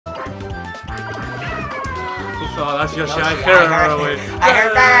Oh, that's Yoshi. I Yoshi, heard I her heard away. it. I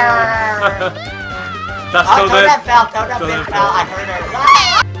heard that. That's Oh, Toadette. Toadette fell. I heard her.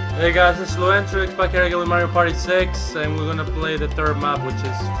 Hey guys, this is Luentrix back here again with Mario Party 6, and we're gonna play the third map, which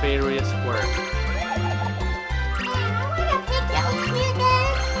is Faire Square.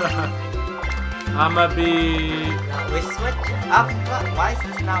 I'ma be... No, we switched it. Oh, fuck. Why is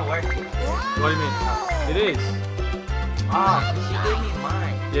this not working? What do you mean? It is. Oh, she gave me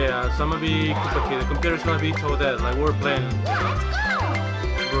mine. Yeah, so I'm gonna be... Okay, the computer's gonna be Toadette, like we're playing...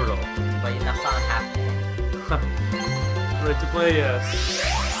 Brutal. But that's not happening. Ready to play, yes.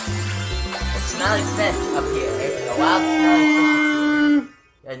 A smelly fish up here. A wild smelly fish up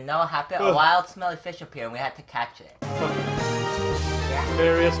here. And no happened. A wild smelly fish up here, and we had to catch it. Yeah.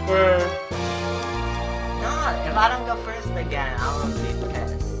 Faire Square. No, if I don't go first again, I'm gonna be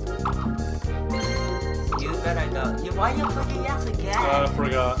pissed. You better go. Why are you clicking yes again? I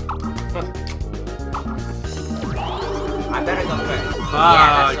forgot. I better go first. Fuck, yeah,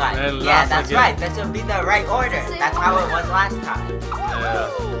 that's right. man, Yeah, that's again. right. This will be the right order. That's how it was last time. Yeah.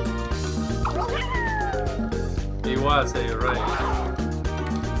 He was, you're right.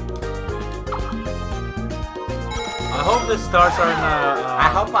 I hope the stars are not... I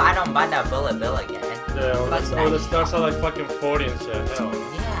hope I don't buy that bullet bill again. Yeah, or the stars are like fucking 40 and shit. Hell.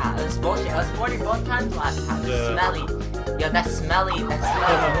 Yeah, it was bullshit. It was 40 both times last time. Yeah. Smelly. Yo, that smelly move.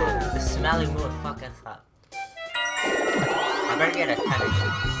 The smelly move fuck us up. I better get a 10 again.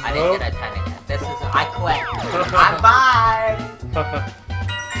 I didn't get a 10 again. This is... I quit. I'm bye!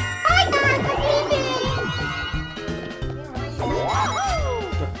 Bye guys, I'm leaving!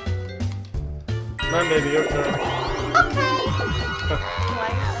 Come on, baby, your turn. Okay.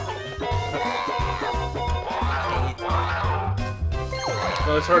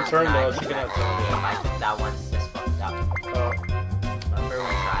 No, it's her turn though, she can have turn. I think that one's just fucked up. Oh. Remember we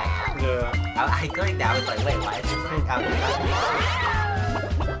tried? Yeah. I clicked that, I was like, wait, why is this thing out?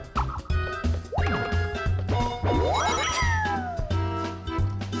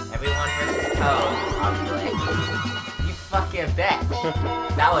 Everyone versus Toad. I'm like, you fucking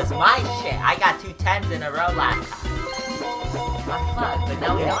bitch. That was my shit. I got 2 10s in a row last time. Oh, fuck, but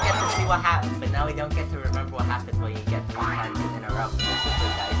now we don't get to see what happened. But now we don't get to remember what happens when you get 3 10s in a row.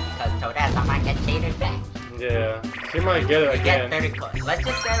 Because Toadette, I might get cheated back. Yeah. She might get it You again. get 30 coins. Let's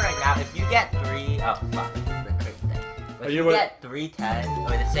just say right now, if you get 3... Oh, fuck. This is the crazy thing. If you get 3 10s,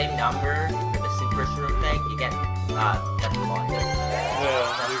 or the same number for the super shroom thing, you get 7 coins.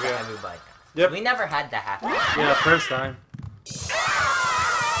 Yeah, you get everybody. Yep. We never had that happen. Yeah, first time.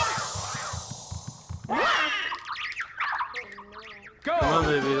 Go! Come on,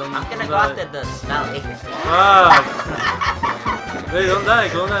 baby, don't I'm gonna don't go die. after the smelly. Ah! Hey, don't die,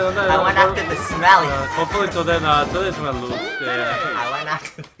 don't die, don't die. I went after the smelly. Hopefully Todette's gonna lose. Yeah. I went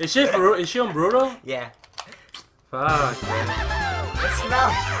after the... Is she on brutal? Yeah. Fuck. The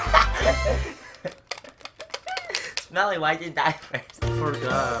smelly. Smelly, why'd you die first? I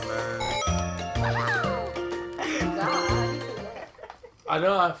forgot, man. I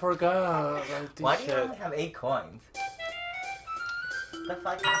know, I forgot. Like, Why do shit. you only have 8 coins? What the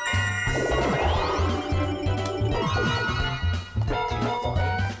fuck happened? 2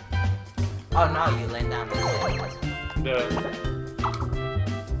 coins? Oh no, you laid down the coins. Yeah.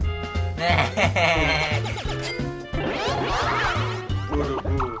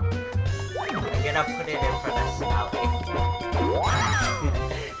 I'm gonna put it in for the smelly.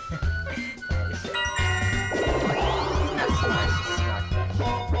 It's not smell, it's just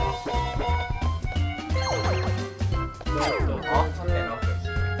smellfish. All fucking over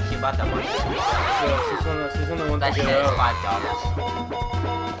here. She bought the money. Yeah, she's on the one That to shit get is out. $5.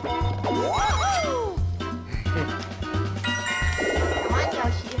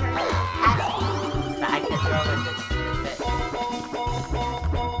 I can throw in this bit.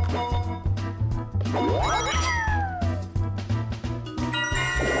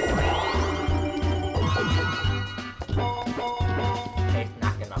 He's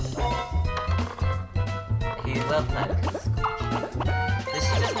not gonna play. He will play because this is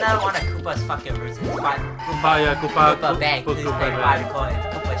just not one of Koopa's fucking roots. It's fine. Koopa, yeah, Koopa. Koopa bank, please Koopa pay bank. 5 coins.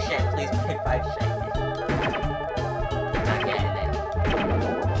 Koopa shit, please pay 5 shit. He's not getting it.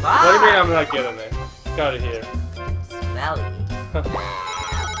 Fuck! What do you mean I'm not getting it? Get out of here. Smelly. I'm gonna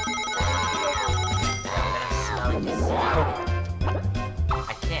smell it, just smell it. I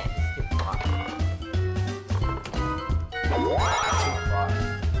can't, it's too far. It's too far.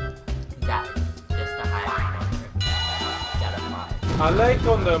 You got it. Just a higher number. You got a 5. I like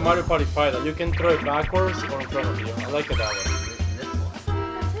on the Mario Party 5 that you can throw it backwards or in front of you. I like it that way. This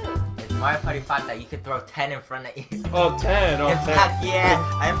one. It's Mario Party 5 that you could throw 10 in front of you. Oh, 10. Oh, In 10. fact, yeah.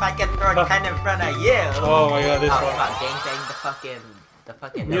 If I could throw 10 in front of you. Oh my god, this one. Fuck, gang bang the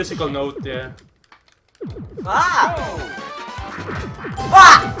fucking Musical note, yeah. Fuck!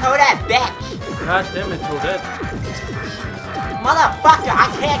 Fuck! Throw that bitch! God damn it, Toadette. Motherfucker, I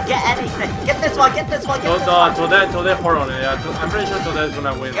can't get anything. Get this one, get this one, get this one. Toadette pour on it, yeah. I'm pretty sure Toadette's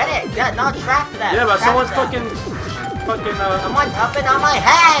gonna win. Get it, yeah, no, trap them. Yeah, but trap someone's them. Someone's upping on my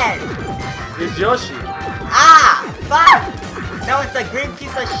head! It's Yoshi. Ah! Fuck! No, it's a green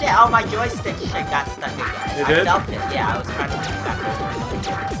piece of shit. Oh, my joystick shit got stuck again. You I did? dumped it. Yeah, I was trying to keep that.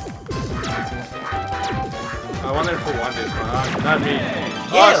 I wonder who won this one. Not me.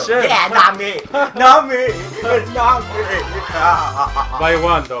 You! Oh shit! Yeah, not me! Not me! Not me! By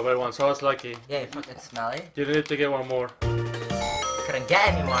one though, by one, so I was lucky. Yeah, you fucking smelly. You need to get one more. Couldn't get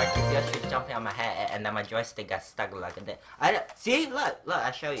any more because Yoshi was jumping on my head and then my joystick got stuck like a dick. See? Look,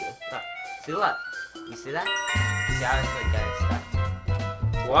 I show you. Look. See, look. You see that? See how it's like getting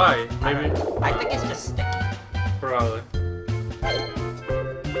stuck? Why? Maybe. I think it's just sticky. Probably.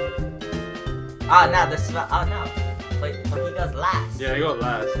 Oh no, the smell. Oh no. Wait, he goes last. Yeah, you go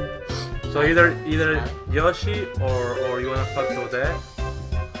last. So either Yoshi or you wanna fuck Toadette?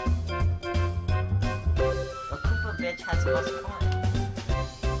 What Koopa bitch has most coins?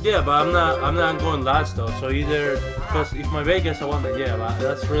 Yeah, but I'm not going last though. So either because if my bait gets a one, then yeah, but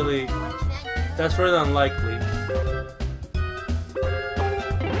that's really unlikely.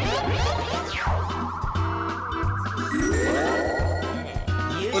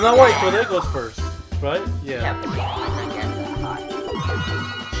 Well, now wait, Toadette goes first, right? Yeah. Yeah, but she might not get that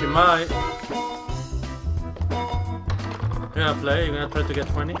high. She might. You're gonna play? You're gonna try to get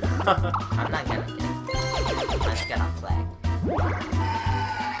 20? I'm not gonna get it. I'm just gonna play.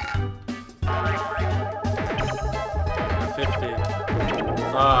 50.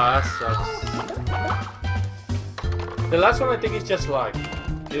 Ah, that sucks. The last one I think is just luck.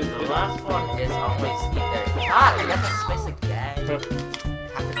 The last one is always either. Ah, I got the space again.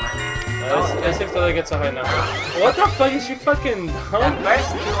 Let's see if Toadette gets a high number. What the fuck is she fucking The dumb?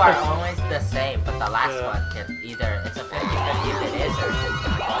 first two are always the same, but the last one can either it's a 50-50 if it is or it's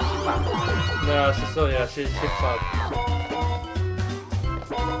not. Oh, she fucked. No, she's still, yeah, she fucked.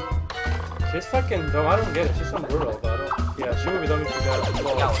 She's fucking dumb, I don't get it, she's so brutal, but I don't, yeah, she would be dumb if she got it.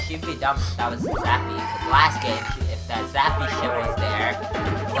 Yo, she'd be dumb if that was Zappy. Because last game, if that Zappy shit was there,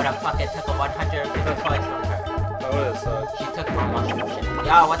 would have fucking took a 150 points from her. That would've sucked. She took my mushroom shit.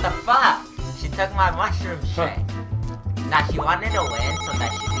 Yo, what the fuck? She took my mushroom shit. Now she wanted to win so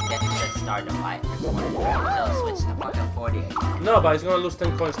that she could get to the start of fight. They'll switch to fucking 40 again. No, but he's gonna lose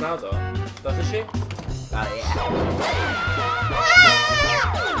 10 coins now though. Doesn't she? Oh yeah.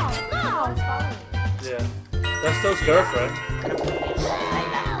 Yeah. That's Toad's girlfriend.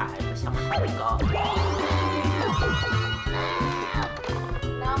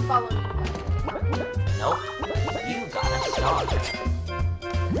 Now I'm following you. Nope. You got a star.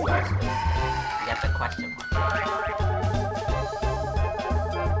 You got the question mark.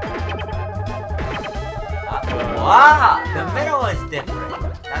 Wow! The middle is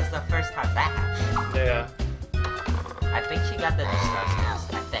different. That's the first time that happened. Yeah. I think she got the disgusting.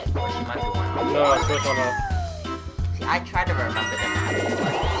 I think. Or she might be one of them. No, it's not enough. See, I try to remember the math, but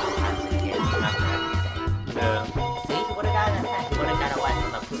sometimes I can't remember everything. Yeah. See, he would've got an effect. He would've got away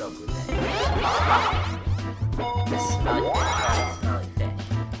from the Pluto Blue thing. The smelly fish. Smelly fish.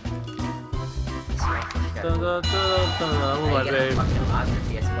 Oh my babe. Fucking lost because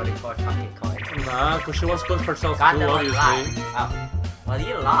he has 44 fucking coins. Nah, because she wants coins for herself Got too, them obviously. lost. Oh. Well,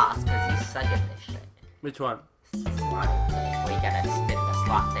 you lost because you suck at this shit. Which one? Slot. Where you gotta spin the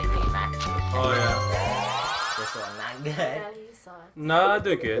slot thing and max this shit. Oh yeah. This one not good. Yeah, you saw it. Nah, I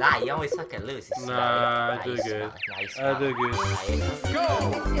do good. Nah, you always suck and lose. You smell it. Nah, I do you good. smell it. Nah, you I smell do it. good. Nah, you Go!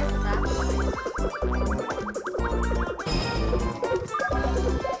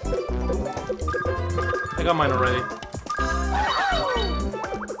 I got mine already.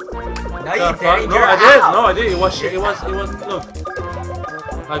 No, you The fuck? didn't. No, You're I did. out. No, I did. It was. Look.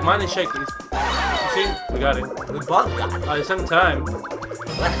 Like mine is shaking. See, we got it. We both got it. At the same time.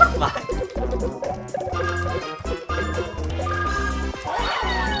 What the fuck?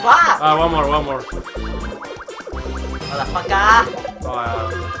 Fuck! Ah, one more. Motherfucker! Oh,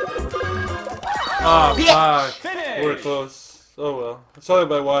 yeah. Oh, Bitch. fuck. We're close. Oh well. It's only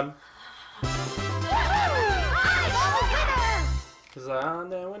by one. Cause I'm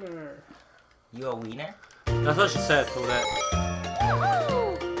the winner. You a wiener? That's what she said. For that.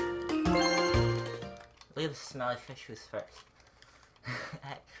 Look at the smelly fish who's first.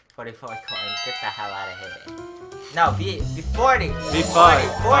 44 coins. Get the hell out of here. No, be 40. Be 40.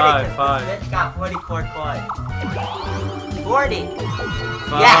 5. 'Cause 5. This bitch got 44 coins. 40.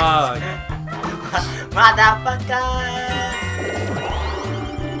 Fuck. Yes. Motherfucker.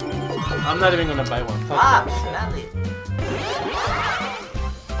 I'm not even gonna buy one. Fuck Ah, that shit. smelly.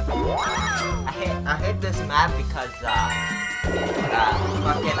 I hate this map because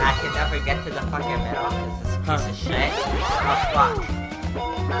fucking I can never get to the fucking middle because this piece of shit. Oh fuck.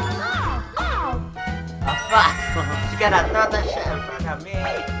 Oh fuck. You gotta throw that shit in front of me. I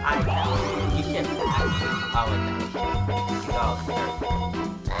know. You should pass. Oh wait, no. Go.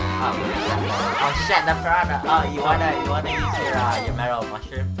 Oh shit, the piranha. Oh, you wanna use your metal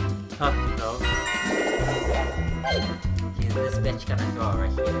mushroom? Huh, no. Jeez, this bitch gonna throw it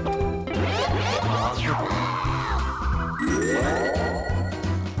right here.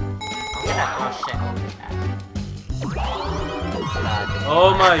 I'm gonna throw shit over that. Oh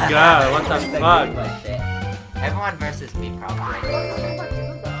my god, what the fuck? Everyone versus me, probably.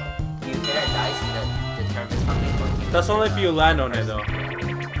 You hit a dice that determines how many points you That's only if you land on it though.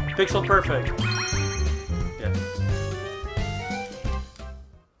 Pixel perfect. Yes.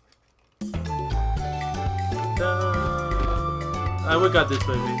 We got this,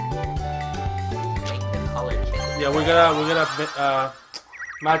 baby. make the color change. Yeah, we're gonna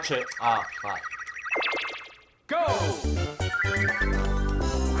match it. Oh fuck. Go!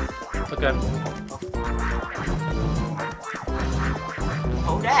 Okay.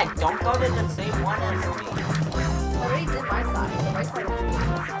 Kodak, don't go to the same one as me. I already did my side. The right side was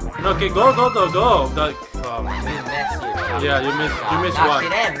No, okay, go. You missed your shot. Yeah, you missed No, one. she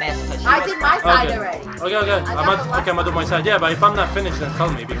didn't miss because she I was did my side Okay. already. Okay. I I'm got gonna do my side. Yeah, but if I'm not finished, then tell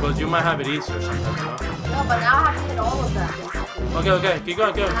me because you might have it easier sometimes. You know? No, but now I have to hit all of them, basically. Okay. Keep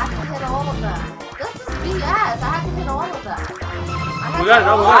going. I have to hit all of them. This is BS. I have to hit all of them. We got it.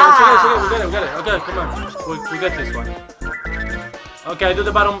 No, we got it. It's okay. We got it. Okay, come on. We get this one. Okay, I do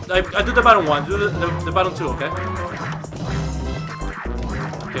the bottom. I do the bottom one. Do the bottom two. Okay.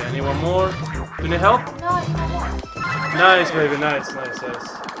 Okay, I need one more. Do you need help? No, I need more. Nice, baby. Nice.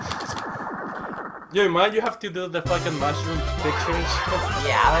 Yo, mind you have to do the fucking mushroom pictures.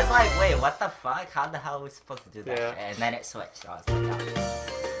 Yeah, I was like, wait, what the fuck? How the hell are we supposed to do that Yeah. shit? And then it switched. I was like,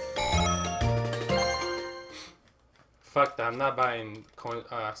 Fuck that. I'm not buying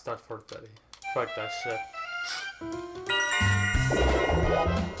Start Fort Daddy. Fuck that shit.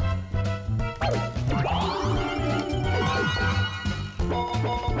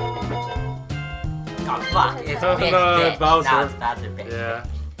 oh fuck, it's No, bitch, no, bitch. Bowser. No, it's Bowser, bitch. Yeah.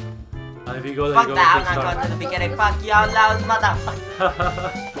 And if you go there, Fuck you go that, I'm with not Big going to Star. the beginning. Fuck y'all, loud motherfucker. You want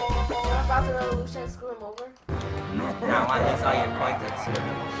to bounce a revolution and screw him over? No, I want to lose all your coins and screw them.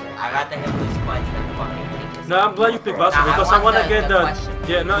 I'd rather him lose coins than fucking take his. No, I'm glad you picked Bowser Nah, because I want to get the. question.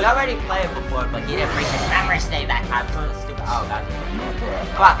 Yeah, no. We already played it before, but he didn't bring his memory stay that time, so it's stupid. Oh, Bowser.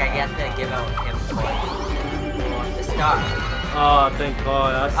 Fuck, I guess they give him coins. The star. Oh, thank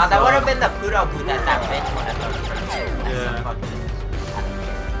God. Oh, that would have been the Pluto boot that bitch would have done for me. Yeah.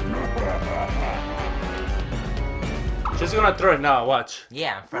 She's gonna throw it now, watch.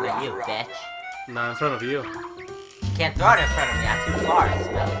 Yeah, in front of you, bitch. Nah, in front of you. You can't throw it in front of me, I'm too far,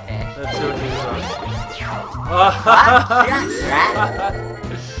 smelly fish. Let's see what she's doing. What? Yes, rat?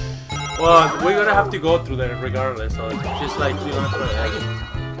 Well, we're gonna have to go through there regardless, so just like you're gonna throw No, it.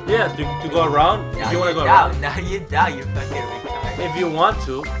 you Yeah, to go around? No, If you wanna go don't. around? No, you don't, you fucking retard. If you want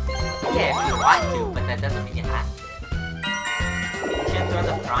to. Yeah, if you want to, but that doesn't mean you have to. You should throw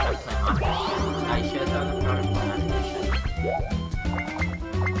the piranha plant on this shit. No, you should throw the piranha plant on this shit.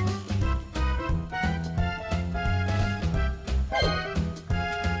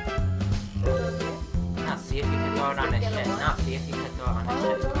 Now see if you can throw it on his shit. Now see if you can throw it on his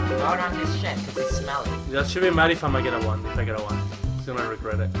shit. Throw it on his shit, cause he's smelly. That should be mad if I get a one. If I get a one. She's gonna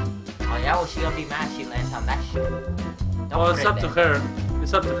regret it. Oh yeah, well she'll be mad she lands on that shit. Don't Well, it's put it up to there. her.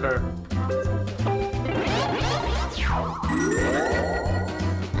 It's up to her.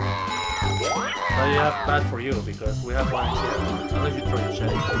 But you have bad for you because we have one here. Unless you throw your shit.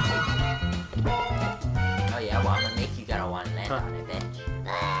 Oh yeah, well I'm gonna make you gotta want to land on it, bitch.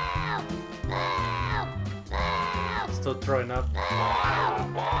 Still throwing up.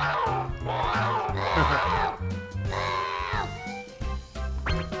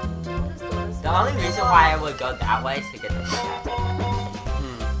 The only reason why I would go that way is to get the shit out.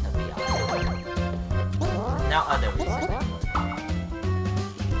 To be honest. No other reason.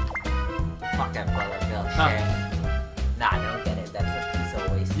 Fuck that brother Bill shit. Nah, I don't get it. That's a piece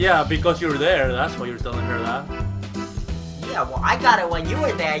of waste. Yeah, because you're there. That's why you're telling her that. Yeah, well I got it when you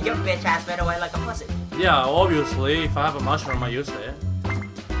were there. Your bitch ass ran away like a pussy. Yeah, obviously, if I have a mushroom, I use it.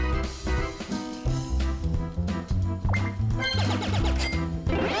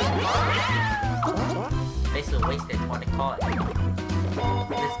 Basically wasted 20 coins.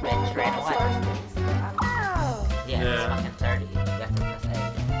 This bitch ran away. Yeah, it's fucking 30. You have to press A.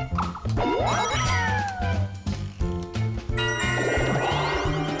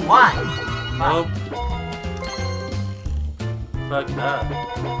 One! Nope. Fuck that.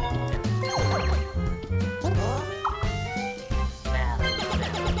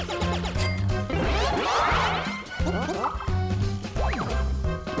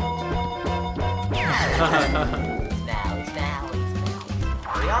 We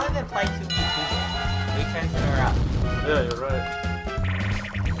only been playing 2v2 3 turns in a row. Yeah, you're right.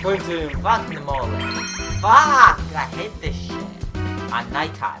 Clean team. Fuck the mole. Fuck! I hate this shit. On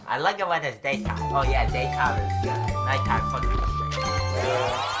nighttime. I like it when it's daytime. Oh yeah, daytime is good. Nighttime, fuck this shit.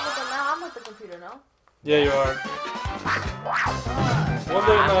 Now I'm with the computer, no? Yeah, you are. We'll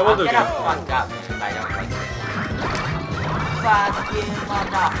do I'm it. gonna fuck up because I don't like this. Fuck you,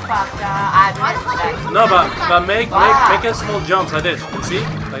 motherfucker. I missed that. No, but make a small jumps like this. You see?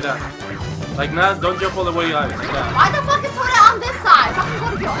 Like that. Like now, don't jump all the way out. Like that. Why the fuck is Toad on this side? Fucking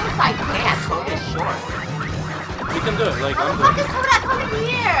go to your own side. Yeah, Toad is short. You can do it. Like Why I'm the fuck doing. is Toad coming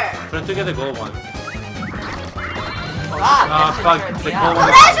here? Trying to get the gold one. Fuck, Fuck. The gold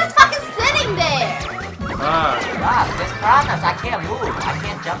one. Toad is just fucking sitting there. Ah. Fuck, this piranhas, I can't move. I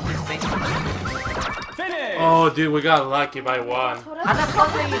can't jump this big. Finish! Oh, dude, we got lucky by one. How the fuck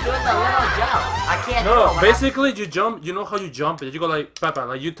are you doing the little jump? I can't do No, it. basically you jump. You know how you jump? You go like Papa,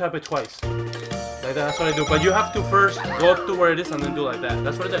 like you tap it twice. Like that. That's what I do. But you have to first go up to where it is and then do like that.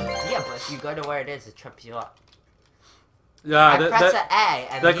 That's what I did. Yeah, but if you go to where it is, it trips you up. Yeah, I press an A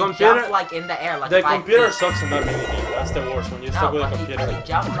and the you computer- jump like in the air like the 5 computer feet. sucks in that mini game. That's the worst when you No, stuck with a but computer. you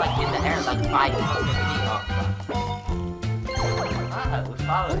jump like in the air like 5 fucking feet. Oh, fuck. Ah, we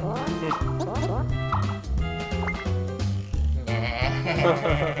followed.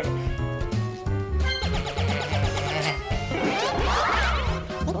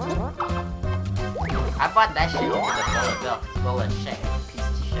 I bought that shit over the bullet bill. It's bullet shit. Piece of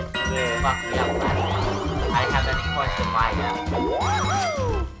shit. Yeah. Fuck me up, man. I didn't have any coins to buy that.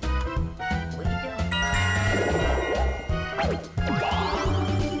 What are you doing?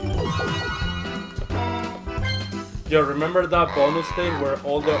 Yo, remember that bonus thing where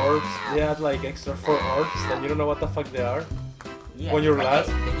all the orbs, they had like extra 4 orbs and you don't know what the fuck they are? Yeah, When you're the last?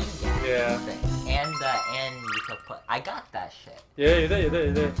 E- the E-gas Yeah. thing. And you could put. I got that shit. Yeah, you did. I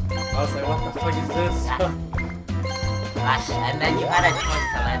was like, what the fuck is this? And then you had a choice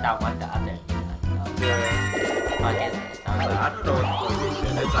to land on one to other. Yeah. Fuck it. I was like, I don't know what the fuck this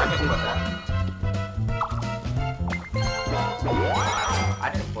shit is. I can put that. I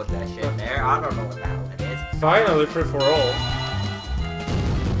didn't put that shit there. I don't know what the hell it is. Finally, free for all.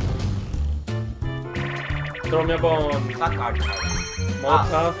 Throw me a bomb. Fuck our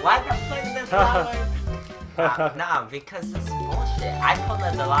Molotov. why the fuck this flower? Nah, because this is bullshit. I pulled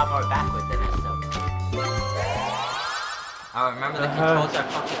the lawnmower backwards and it's still. Oh, remember the controls are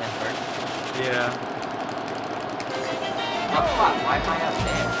fucking inverted? Yeah. Oh fuck, why am I up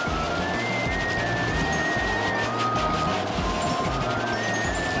there?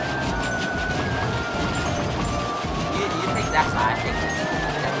 You think that's how I think this is?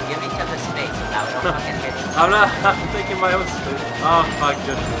 Give each other space so that we don't fucking hit each other. I'm taking my own space. Oh fuck,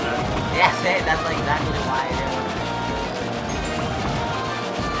 just man. Yeah, see, that's like exactly why I do.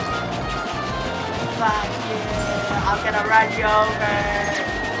 Fuck you, I'm gonna run you over.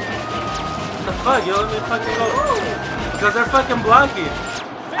 What the fuck? You let me fucking go. Because they're fucking blocky.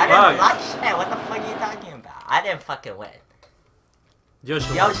 I didn't block shit, what the fuck are you talking about? I didn't fucking win.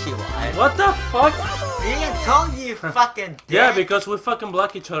 Yoshi. Yoshi won. What the fuck? See, I told you, fucking dick. Yeah, because we fucking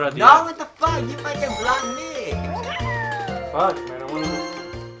block each other at the No, end. what the fuck? You fucking blocked me. Fuck, man, I wanna...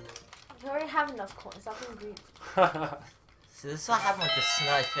 We already have enough coins. Stop being greedy. So this is what happened with the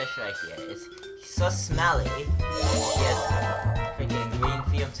smelly fish right here. He's so smelly. He has freaking green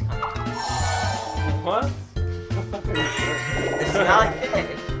fumes coming out. What? The smelly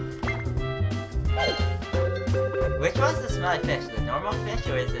fish. Which one's the smelly fish? The normal fish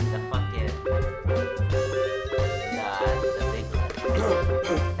or is it the fucking... the big one?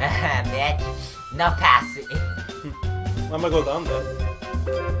 Bitch. No passing. I'm gonna go down there.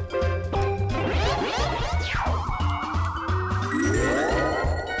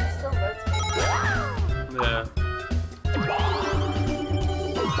 It's still rotating. Yeah.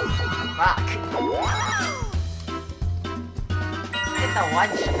 Fuck. Get the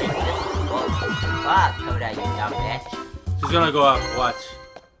one streak. This is bull. Fuck, Koda, you dumb bitch. She's gonna go up, watch.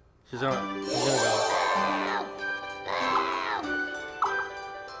 She's gonna go up.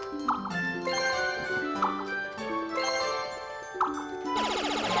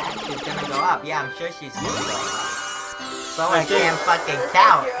 up. Yeah, I'm sure she's gonna go up. Someone can't fucking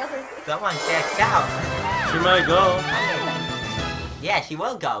count. Someone can't count. She might go. Yeah, she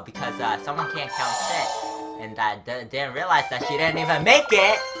will go because someone can't count shit. And didn't realize that she didn't even make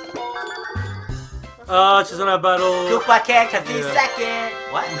it. Oh, she's gonna battle. Koopa can't cause he's second.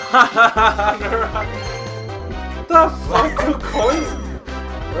 What? The fuck? 2 coins?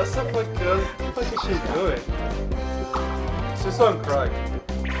 What's the fuck? What the fuck is she doing? She's on crack.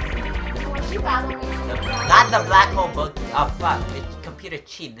 When she battled me, Not the black hole book. Oh fuck, it's computer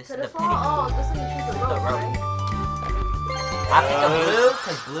cheat. This is the pity. oh, this is the rope, right? I pick a blue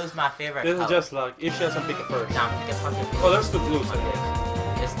because blue's my favorite This color. is just luck. If she doesn't pick it first. No, I'm picking fucking blue. Oh, there's 2 blues. I guess.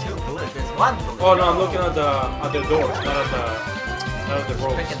 There's 2 blues. There's 1 blue. Oh no, I'm looking at the doors, not at the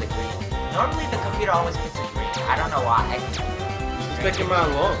ropes. Picking the green. Normally the computer always picks a green. I don't know why. She's taking my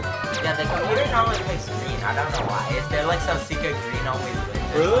long. Yeah, the computer normally picks green. I don't know why. Is there like some secret green always wins?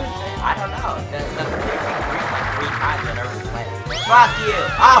 Really? I don't know. The computer picked green like 3 times whenever we win. Fuck you!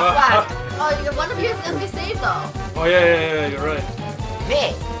 Oh fuck! Oh, one of you is gonna be saved though. Oh yeah, you're right.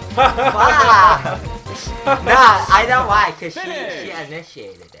 Me! Fuck! Nah, I know why, cause she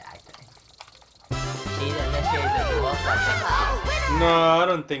initiated it, I think. She initiated the duel, so I think No, I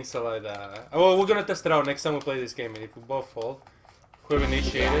don't think so like that. Well, we're gonna test it out next time we play this game, and if we both fall, whoever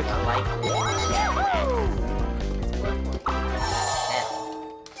initiated. I like it.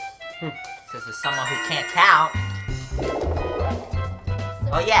 This is someone who can't count.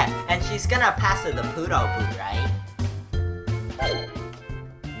 Oh yeah, and she's gonna pass the Pluto boot, right?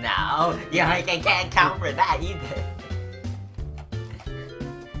 No, you can't count for that either.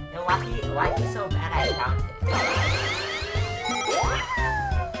 And why he so bad at counting?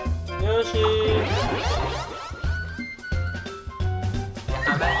 Yoshi!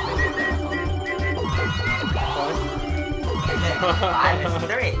 How much is 5 is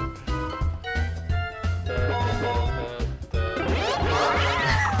 3.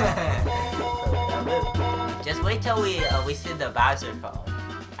 Just wait till we see the Bowser phone,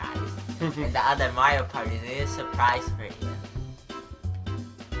 guys. And the other Mario Party, there's a surprise for you.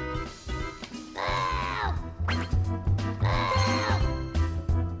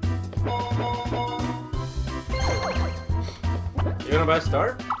 You gonna buy a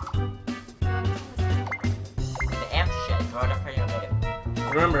star? The amp shit, throw it up for your video.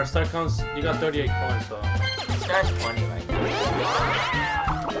 Remember, a star counts. You got 38 coins, so. Star's 20 right now.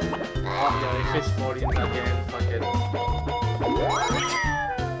 Oh yeah, if it's 40 in that game, fuck it.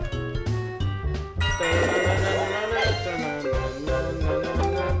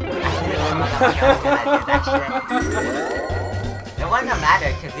 It wouldn't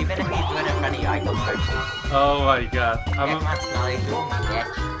matter, because even if he's doing it in front of you, I go first. Oh my god. Come on, Smelly, do me,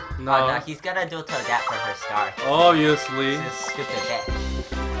 bitch. No. Oh no, he's gonna do till that for her star. Obviously. This is stupid bitch. He's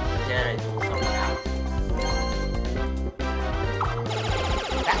gonna do someone else.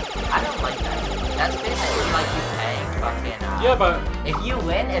 I don't like that. That's basically like you paying fucking, Yeah, but if you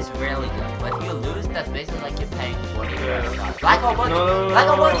win, it's really good. But if you lose, that's basically like you're paying 40 for Yeah. a star. Black hole boogie! No, Black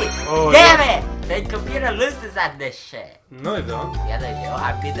hole boogie! Oh, Damn it! The computer loses at this shit. no, you don't. Yeah, they do.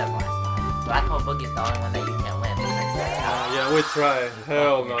 I beat them last time. Black hole boogie's the only one that you can't win. Yeah, we try.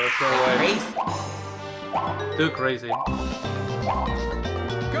 Hell no, there's no way. Crazy. Too crazy.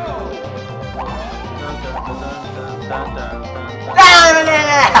 Go!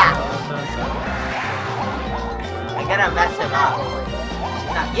 I gotta mess him up.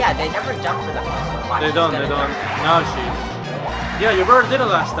 Yeah, they never jump for the first one. Watch, They he's don't, gonna they don't. jump. Now she's. Yeah, your brother did it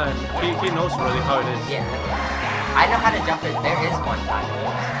last time. He knows already how it is. Yeah. I know how to jump it. There is one time.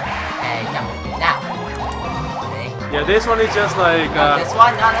 Okay, jump it. Now. See? Yeah, this one is just like. No, this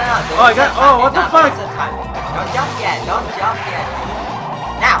one? No. Oh, I got. Oh, what the fuck? Don't jump yet. Don't jump yet.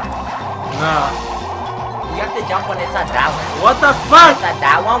 Now. Nah. You have to jump when it's on that one. What the fuck? It's on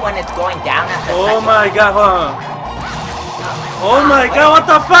that one when it's going down at the Oh second my one. god, hold on. Oh my god, what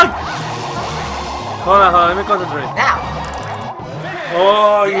the fuck? Hold on, let me concentrate. Now.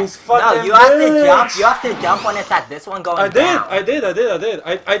 Oh, Yeah. you fucking No, you have to bitch. jump. You have to jump when it's at this one going I down. did.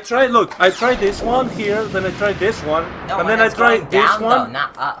 I tried, look, I tried this one here, then I tried this one, No, and when then I it's going tried this down, one. though,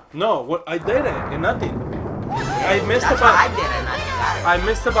 not up. No, what I did it, and nothing. I missed That's what I about, did and I got it. I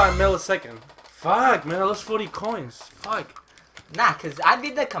missed about a millisecond. Fuck, man, I lost 40 coins. Fuck. Nah, cause I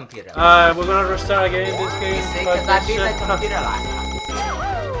beat the computer. We're gonna restart again this game. You see, Fuck cause I this beat the shit. computer last time.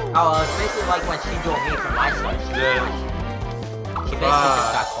 Oh, it's basically like when she dueled me for my star. Yeah. She basically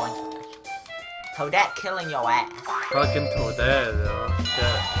just got coins for that shit. Toadette killing your ass. Fucking Toadette, though.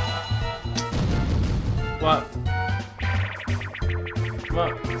 Shit. What?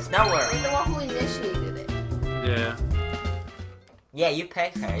 What? Snow World. You're the one who initiated it. Yeah. Yeah, you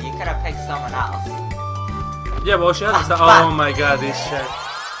picked her. You could have picked someone else. Yeah, well, she has a star. fuck. Oh my god, this shit.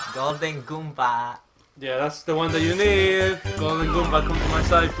 Golden Goomba. Yeah, that's the one that you need. Golden Goomba, come to my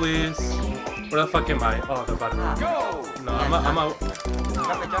side, please. Where the fuck am I? Oh, the bottom. Go! No, I'm out.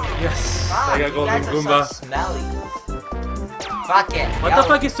 Jump. Yes, Fuck, I got you Golden guys are Goomba. so smelly. Fuck it. What the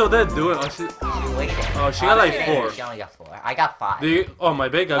fuck is still dead doing? Oh, She waited. Oh, she got like yeah, 4. She only got 4. I got 5. Do you, oh, my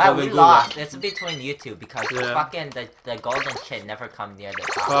big got Well, Golden we Goomba. lost. It's between you two because Yeah. fucking the golden shit never come near the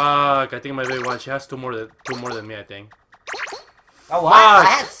top. Fuck, I think my big one. She has two more than me, I think. Oh what? Fuck. I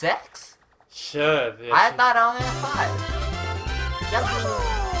had 6? Shit. Yeah, I she- thought I only had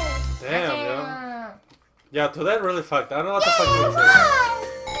 5. Damn, yo. Yeah, to that really fucked. I don't know what the fuck you were saying.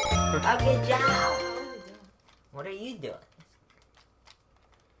 Oh, good job. What are you doing?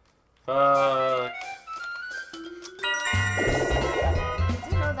 Fuck. Do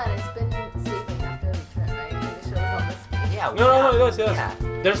you know that it's been saving after the turn, right? And it shows all this. Yeah. No, it does, yes.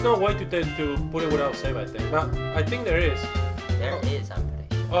 Yeah, There's no way to put it without save, I think. But I think there is. there is, I'm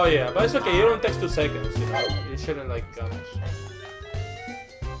pretty sure. Oh yeah, but it's okay. You don't takes 2 seconds. You shouldn't like.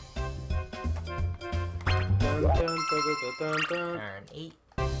 Turn 8.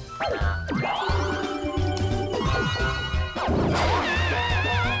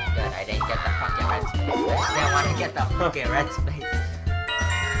 Good, I didn't get the fucking red space. I just didn't want to get the fucking red space.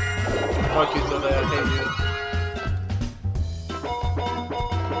 Fuck you, Tilda. I hate you.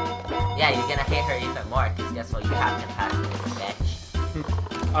 Yeah, you're gonna hate her even more, because guess what? You have to pass me the bitch.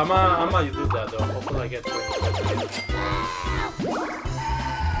 I'ma do that though. Hopefully I get 20.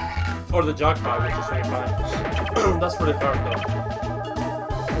 Or the jackpot, which is 25. That's really hard though.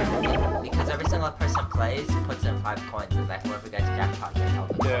 Because every single person plays puts in 5 coins, and like whoever gets jackpot gets all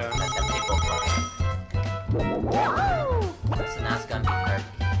the coins. Yeah. Let the people play. So now it's gonna be 30.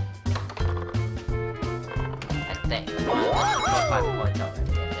 I think. Unless you put 5 coins already,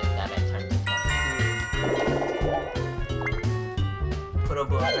 and then it turns to 20. Put a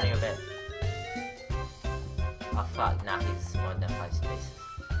boom on your bed. Oh fuck, now he's more than 5 spaces.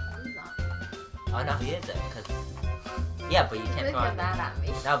 He's not. Oh no, he isn't, because... Yeah, but you can't Look throw at him. that at me.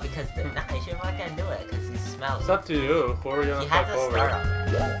 No, because nah, you should fucking do it, because he smells. It's up to you. Who are you He gonna has fuck a over? star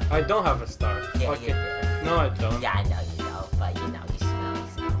already. I don't have a star. Yeah, Fuck you it. do. No, I don't. Yeah, I know you know, but you know, he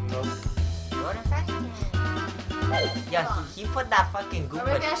smells. Nope. What a fucking... Yo, he put that fucking Or goop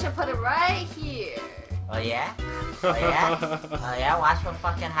maybe I should put it right here. Oh yeah? Oh yeah? Oh yeah? Watch what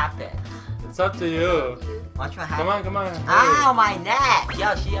fucking happens. It's up to you. Watch what Come happens. on, come on. Ow, my neck!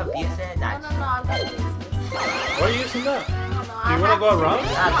 Yo, she abused it. No, Nah, no, no, I'm gonna use this. Why are you using that? No, no, Do you wanna go around?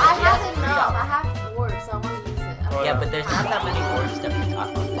 No, Nah, I she has have three enough. of I have 4, so I want to use it. Oh, yeah, but there's not that many words to pick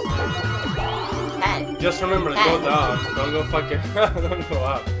up on this. 10. Just remember, go down. Don't go fucking. Don't go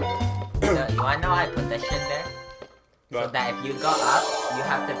up. So, you wanna know how I put that shit there? So But, that if you go up, you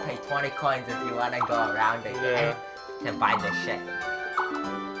have to pay 20 coins if you wanna go around it Yeah. to buy the shit.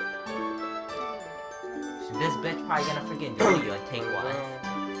 So this bitch probably gonna freaking do you and take one.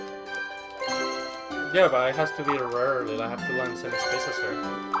 yeah, but it has to be rarely. I have to land 7 spaces here.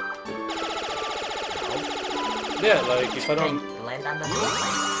 Yeah, like if I don't. Land on the floor.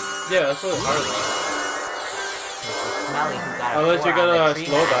 Yeah, that's really hard. Smelly who got a Unless 4 you on the gotta tree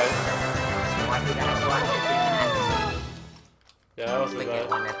slow map. dive. The one who got a 4 on the tree map. Yeah, that was We bad. get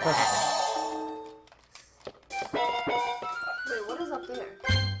one at the end. Wait, what is up there?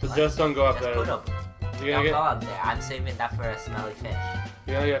 So just don't go up Just there. put 'em. You're Don't gonna go get. up there. I'm saving that for a smelly fish.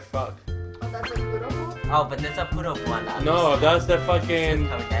 You're gonna get fucked. Oh, that's a good one? Oh, but there's a poodle one. No, that's the Oh, fucking.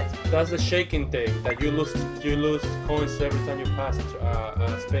 That's the shaking thing that you lose coins every time you pass a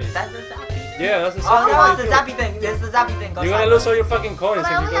space. That's the zappy. Yeah, that's the Oh same no, thing it's the zappy thing. It's the zappy thing. Go You're gonna sideways. lose all your fucking coins But if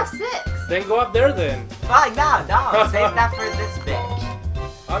I you only go. have 6. Then go up there then. Fuck, no. Save that for this bitch.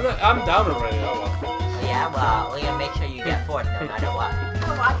 I'm down already. Oh well. Yeah, well, we gotta make sure you get 4th no matter what.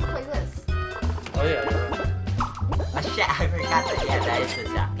 Oh, I can play this. Oh yeah, you're right. Oh shit, I forgot that. Yeah, that is the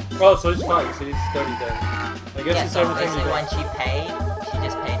zappy. Oh, so it's fine. So it's 30 then. I guess Yeah, it's so every time basically you when she paid, she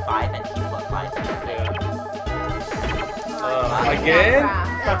just paid 5 and he put 5 in it. Yeah. Again? I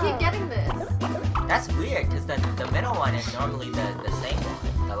keep getting this. That's weird, because the middle one is normally the same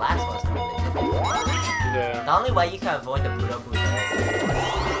one. The last one's normally the different one. Yeah. The only way you can avoid the poodle boo is...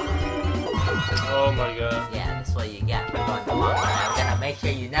 Oh my god. Yeah, that's what you get for going the long run. I'm gonna make sure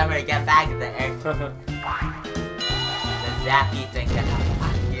you never get back there. The zappy thing gonna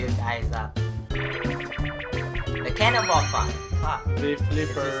fuck you guys up. The cannonball fun. Fuck. The This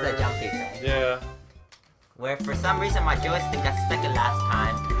flipper. is the jumpy thing. Yeah. Where for some reason my joystick got stuck last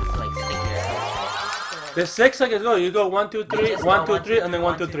time because it's like stickier. The 6 seconds go. You go 1, 2, 3, 1, 2, 3, and then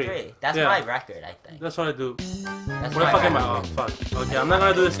 1, 2, 3. That's Yeah. my record, I think. That's what I do. That's What the my fuck am I? record. Oh, fuck. Okay, I'm not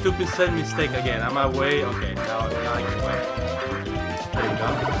gonna do the stupid same mistake again. Am I way? Okay, now I can wait. There you go.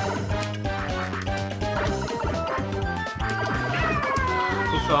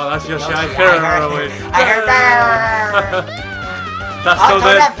 Oh, that's your shit. I heard her away. I heard her. That's Oh, so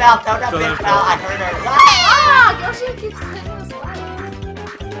Toadette dead. fell. Toadette Toadette fell. fell. I heard her. Ah! Yoshi keeps hitting the spike.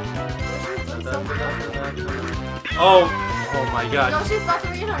 Oh, oh my god. Yoshi fell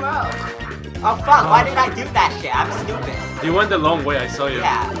 3 in a row. Oh fuck, why did I do that shit? I'm stupid. You went the long way, I saw you.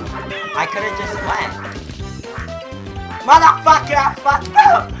 Yeah. I could've just went. Motherfucker, I fucked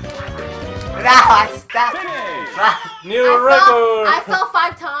up! Now I stopped. Finish. New record! I fell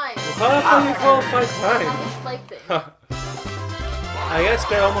 5 times. How the fuck you fall 5 That times? was spike thing. I guess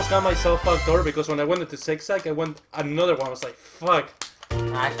I almost got myself fucked over because when I went into zigzag, I went another one. I was like, fuck.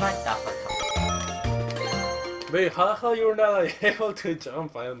 I fucked up a couple. Wait, how the hell you were not like, able to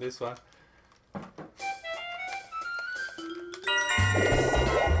jump on this one?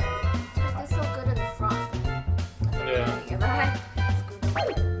 It's so good in the front. Yeah. In the back, it's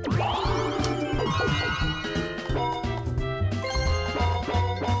good.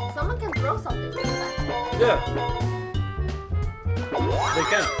 Someone can throw something really nice. Yeah. They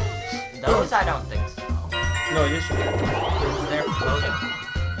can. Those I don't think so. No, you should. Because they're floating.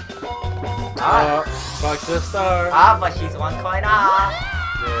 Ah, Fuck the star. but she's 1 coin off.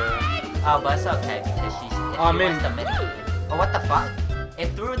 Yeah. Oh, but it's okay because she wants the mini. Oh, what the fuck? It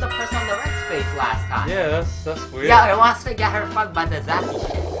threw the person on the red space last time. Yeah, that's weird. Yeah, it wants to get her fucked by the zappy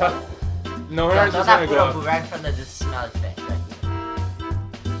shit. No, her Throw just that gonna go. poo right in front of this smelly fish right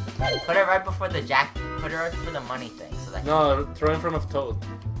here. Put it right before the jack. Put it right for the money thing. So that. No, throw in front of Toad.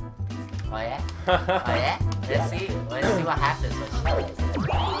 Oh yeah. Oh yeah. Let's see. Let's see what happens when she does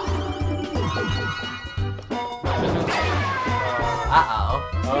it. Uh-oh.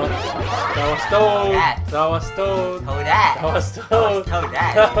 Oh, that was Toad. That. That was Toad. Toadette. That was Toad.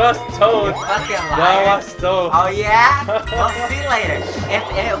 Toadette. That was Toad. You fucking liar. That was Toad. Oh yeah? We'll see later. If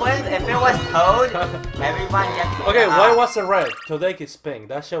it was Toad, everyone gets. Okay, why was it red? Toadette is pink.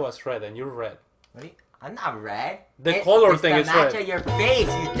 That shit was red, and you're red. What are you? I'm not red. The color thing is is match red. of your face,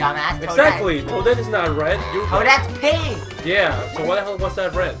 you dumbass. Toadette. Exactly. Toadette is not red. You're red. Toadette's pink. Yeah. So why the hell was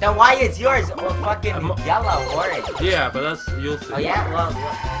that red? Then why is yours fucking yellow orange? Yeah, but that's you'll see. Oh yeah, well,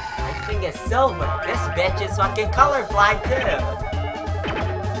 I think it's silver. This bitch is fucking colorblind too.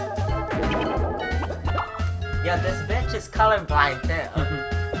 Yeah, this bitch is colorblind too.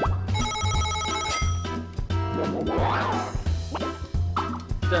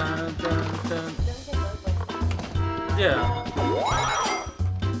 Dun, dun, dun. Yeah.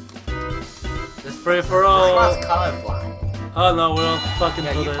 It's free for This all. one's colorblind. Oh no, we're all fucking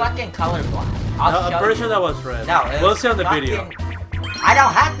Yeah, you Toadette. fucking colorblind. No, I'm pretty sure that was red. No, it we'll was see on the fucking- video. I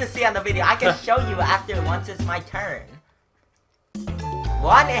don't have to see on the video. I can show you after once it's my turn.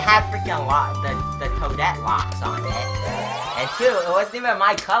 One, it had freaking the Toadette locks on it. And two, it wasn't even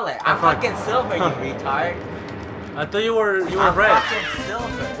my color. I'm fucking silver, you retard. I thought you were I'm red. fucking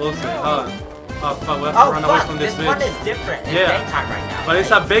silver. We'll see. Oh fuck, we have to Oh run away fuck, from this this one bitch. is different. It's Yeah. daytime right now. But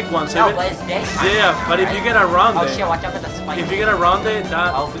it's a big one, so No, if but it, it's daytime. yeah, but if you get around Oh it, shit, watch out for the spike. if you get around it,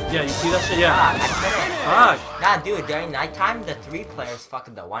 that Oh. yeah, you see that shit, Fuck, yeah. I couldn't. Fuck, Nah, dude, during nighttime, the 3 players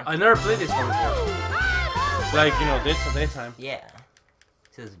fucking the 1. I never played this one before. Like daytime. Yeah.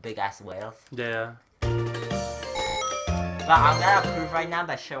 Those big ass whales. Yeah. But I'm gonna prove right now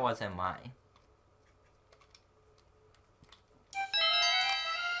that shit wasn't mine.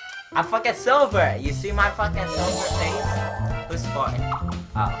 I'm fucking silver! You see my fucking silver face? Who's scoring?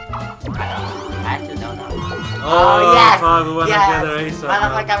 Oh. I don't know. I actually don't know. Oh, yes! fuck, we went Yes! together, Ace.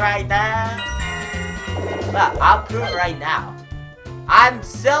 Motherfucker right there! Look, I'll prove right now. I'm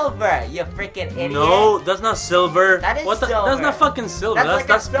silver, you freaking idiot! No, that's not silver. That is what the, silver. That's not fucking silver. That's like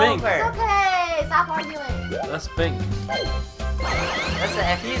That's a pink. silver. It's okay. Stop arguing. That's pink. Listen,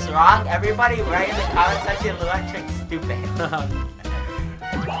 if he's wrong, everybody write in the comment section, Luentrix stupid.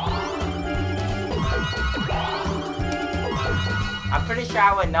 I'm pretty sure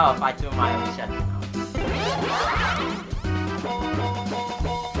I would know if I threw my own shit down.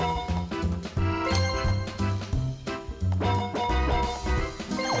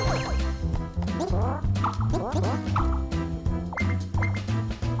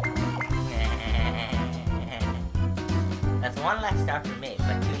 That's 1 less star for me,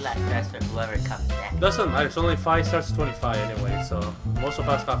 but 2 less stars for whoever comes next. Doesn't matter. It's only 5 stars, 25 anyway. So most of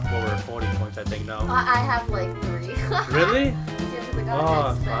us have over 40 points, I think now. I have like 3. Really? Yeah, 'cause I got Oh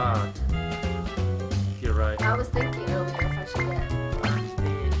an X-Men. fuck. You're right. I was thinking earlier if I should get.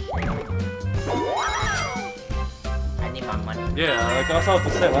 Yeah, like I was about to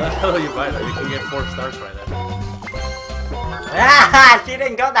say, why the hell do you buy that? You can get 4 stars right there. Ah, she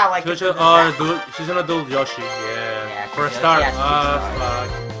didn't go that way. She's gonna do Yoshi. Yeah. For a Yoshi star. has 2 Ah, stars. fuck.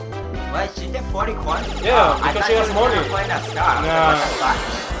 What? She did 40 coins? Yeah, I because thought she has was money. gonna play that star. Nah. What the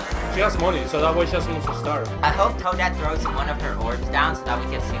fuck? She has money, so that way she has room for star. I hope Toadette throws one of her orbs down so that we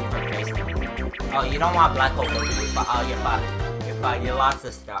can see her face. Oh, you don't want black hole. Oh, you're fucked. You're fucked. You lost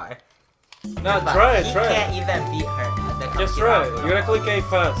a star. Nah, try it, He try can't it. even beat her. Just try it. You're gonna click A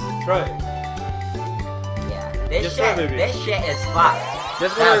fast. Try it. Yeah. This Just try, shit. baby. This shit is fucked.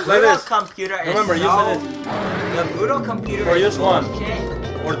 Just The like brutal this. computer is Remember, so... use it. The brutal computer Or is use one. bullshit.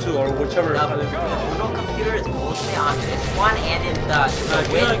 Or 2, or whichever. The brutal computer is bullshit on this one and in the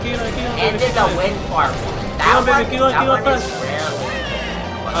wind. Keep on, And in the wind farm. That one, keep on, that one fast. is rarely.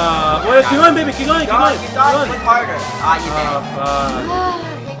 Wait, keep going, baby, keep going, keep going. You dodged with harder. Ah, you did. Fuck.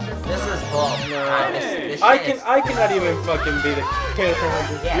 This is bull. This I shit is... cannot even fucking beat it. Yeah,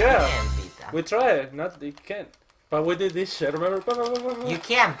 you can't beat them. We try it. Not you can't. But we did this shit. Remember? You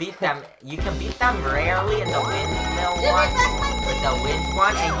can't beat them. You can beat them rarely in the windmill one, with the wind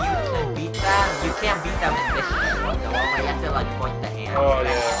one, and you can beat them. You can't beat them in this shit one. The one where you have to like point the hand. Oh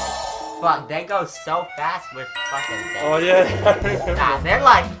yeah. Fuck, they go so fast with fucking dead. Oh yeah. I remember. Nah, they're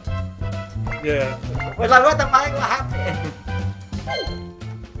like, Yeah. we're like, what the fuck? What happened?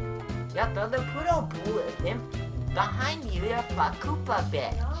 Yeah, throw the poodle in behind you. You're a Koopa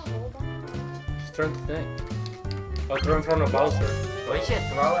bit. Just turn the thing. Or throw in front of Bowser. We should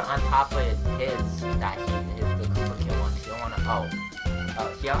throw it on top of his the Koopa Kill one. She don't wanna. Oh,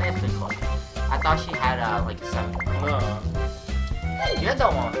 she only has 3 coins. I thought she had like 7 coins. No. You're the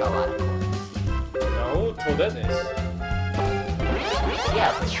one with a lot of coins. No, Toadette is.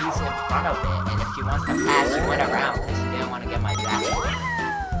 Yeah, but she's in front of it, and if she wants to pass, she went around because she didn't want to get my jack.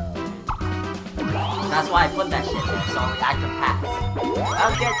 That's why I put that shit there, so I can pass.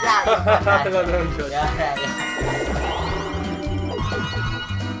 Oh, get that! Yeah.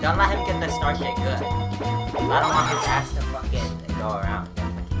 Don't let him get the star shit good. I don't want his ass to fucking go around and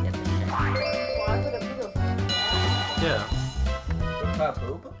fucking get the shit. Yeah.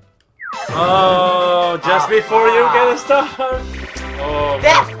 Boob? Oh, just before you get a star. Oh,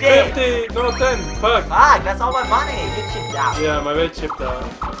 50! 50! No, 10. Fuck. Fuck, that's all my money. You chipped out. Yeah, my bad chipped out.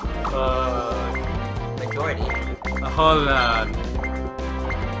 Majority. Hold on.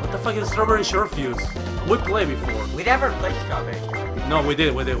 What the fuck is Strawberry Short Fuse? We played before. We never played Strawberry Short. No, we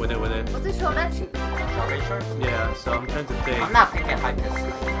did. What's a Shodachi? Strawberry Short? Yeah, so I'm trying to think. I'm not picking Hypus.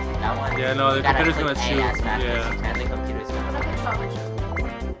 That one. Yeah, no, the you gotta computer's click gonna A shoot, as fast as yeah. you can, the computer's I'm gonna. gonna pick Strawberry Shortcake.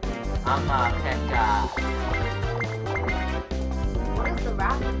 I'm pick What is the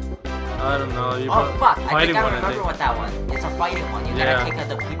rap? I don't know. You oh fuck! I fighting think I one, remember what that one. It's a fighting one. You Yeah. gotta kick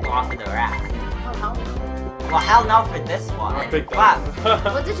the people off of the raft. Oh, hell no. Well, hell no for this one. I picked Fuck. that.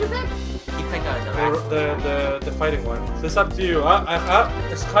 What did you pick? He picked the raft. the fighting one. So it's up to you.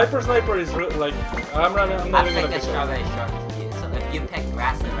 Hyper Sniper is like I'm not I even gonna picked the pick Strawberry Short Fuse. So if you pick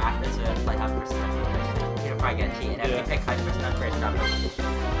Rast and Raptors, we're gonna play Hyper Sniper. You'll probably get cheated. And if you pick Hyper Sniper, it's Strawberry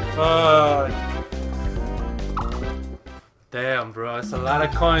Short. Damn, bro, it's a lot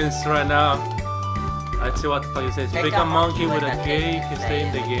of coins right now. Let's see what the fuck it says. Pick a monkey with a cake to stay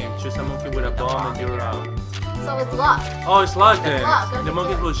in the game. Choose a monkey with a bomb and you're out. So it's luck. Oh, it's locked then. locked. The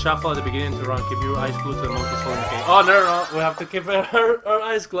monkeys will shuffle at the beginning to run. Keep your eyes glued to the monkeys holding the cake. Oh, no. We have to keep our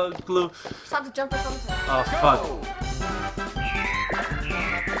eyes glued. Just have to jump or something. Oh, fuck.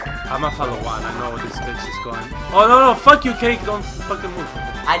 I'm gonna follow one. I know where this bitch is going. Oh, no. Fuck you, cake. Don't fucking move.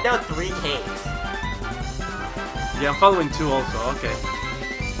 I know 3 cakes. Yeah, I'm following 2 also. Okay.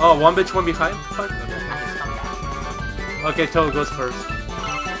 Oh, one bitch, one behind? Fuck. Okay, Toad goes first.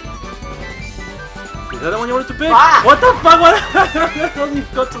 Is that the one you wanted to pick? Fuck! What the fuck? What? You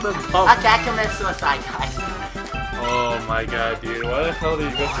go to the bomb. Okay, I commit suicide, guys. Oh my god, dude. Why the hell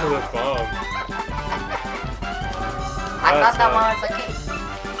did you go to the bomb? I thought that one was a cake.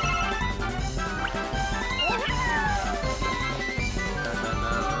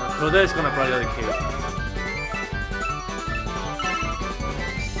 Today's gonna probably get a cake.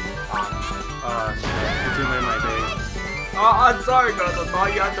 Oh shit, you made my day. Oh, I'm sorry, guys. I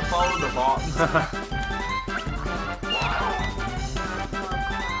thought you had to follow the bombs.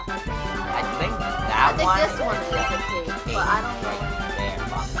 I think that I think one this one is a cake, but I don't know. There,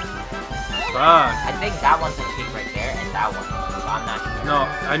 Fuck. I think that one's a cake right there, and that one. But I'm not sure. No,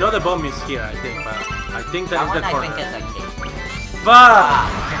 I know the bomb is here, I think, but I think That that is one the I corner. think is a cake. Fuck!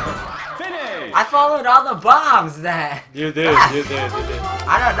 Finish! I followed all the bombs then. You did.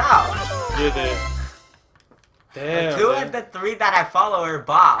 I don't know. You did. Damn. 2 man. of the 3 that I follow are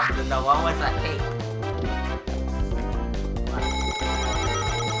bombs, and the one was a cake.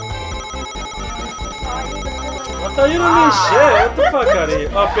 I thought you don't need shit. What the fuck out of here?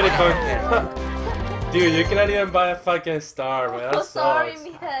 Oh, Bitcoin. Dude, you cannot even buy a fucking star, man. That I'm sorry, sucks.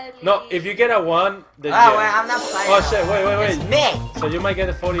 Mihaly. No, if you get a 1, then Oh, yeah. wait, I'm not playing. Oh shit, wait. It's me. So you might get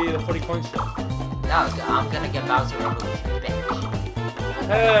the 40 coin shit. No, I'm gonna get Bowser Revolution, bitch.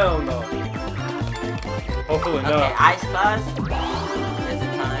 Hell no. Hopefully Okay, not. Ice Buzz. There's a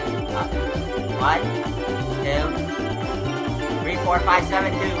time. 1, 2, 3, 4, 5,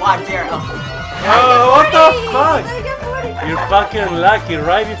 7, 2, 1, 0. Oh, what the fuck? I get 40. You're fucking lucky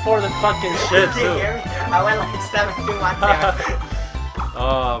right before the fucking shit Did you too. hear me? I went like 7, 2, 1, 0.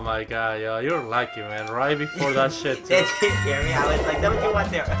 Oh my god, yo, you're lucky, man. Right before that shit too. Did you hear me? I was like 7, 2, 1,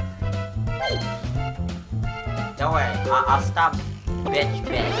 0. Don't worry, I'll stop bitch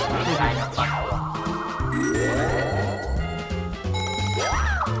trying to fuck you up. Yeah.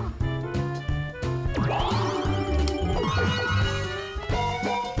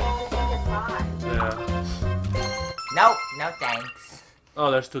 Nope, no thanks. Oh,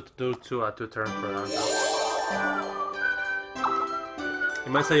 there's two turns per round.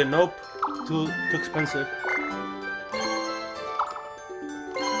 You might say nope, too expensive.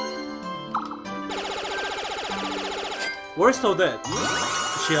 Where's Toadette?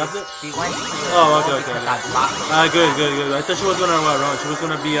 Does she have it? She went to the Oh, okay. because I blocked her. Good. I thought she was gonna run wrong. She was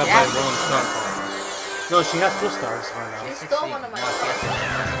gonna be up by 1 star. No, she has 2 stars right now. You stole one of my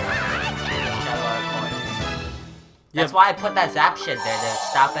That's why I put that zap shit there to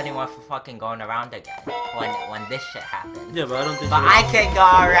stop anyone from fucking going around again when this shit happens. Yeah, but I don't think. But I can go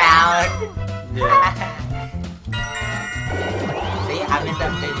around. Yeah. See, I'm in the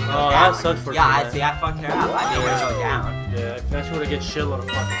video. Oh, that sucks for yeah, you, see, I fucked her up. I made her go down. Yeah, if not, she would get shitload of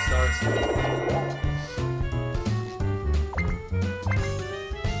fucking stars.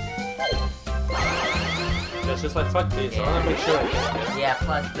 Yeah, it's just like fuck this. I wanna make sure. Yeah,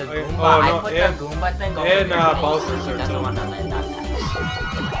 plus the Okay. Goomba. Oh, I no, put and- the Goomba thing over and, your face. Bowser's She there doesn't too. want to land on that.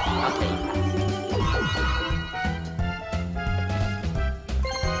 Okay, you pass.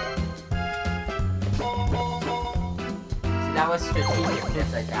 See, that was strategic.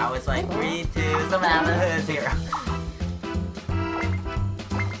 Just like that. I was like 3, 2, some 0.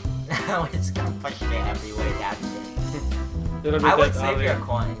 We're just gonna push it everywhere down here. I would save your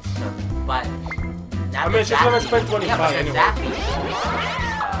coins, but now I mean, she's gonna spend 25 yeah, but anyway.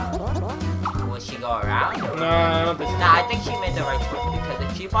 Will she go around? Or? No, I don't think so. Nah, I think she made the right choice because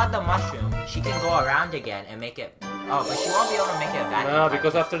if she bought the mushroom, she can go around again and make it. Oh, but she won't be able to make it back. No,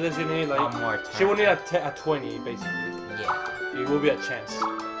 because after this you need like one more turn. she will need a 20 basically. Yeah. It will be a chance.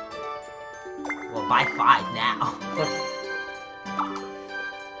 Well, buy 5 now.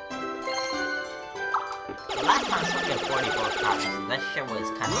 The last time someone did 40 gold copies, that shit was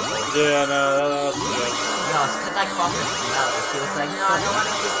kind of crazy. Yeah, no, that was good. No, it's because I called her smell and she was like, no, I don't want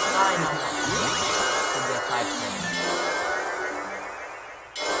to keep smelling on that. It'll be a 5 turn.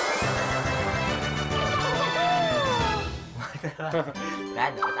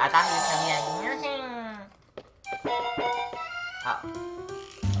 That knows. I thought he was telling me like,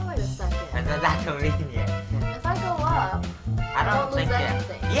 oh, Wait a second. that's convenient. If I go up, I don't won't think lose that.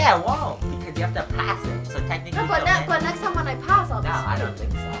 anything. Yeah, it won't, because you have to pass it. So technically, No, but, next time when I pass, I'll be no, I don't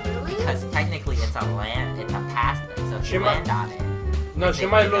think so. Really? Because technically, it's a pass thing. So if She you might- land on it, No, she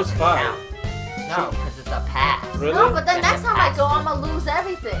might lose 5. no, because it's a pass. Really? No, but then It's next a time I pass. go, I'm gonna lose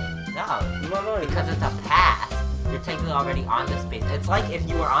everything. No, No, because it's a pass. You're technically already on the space. It's like if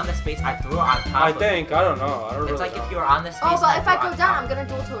you were on the space, I threw it on top. I think, I don't know. I don't It's really like know. if you were on the space. Oh, but and if I threw it go on down, top. I'm gonna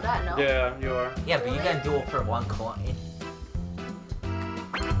dual to that, no? Yeah, you are. Yeah, but you can duel for 1 coin.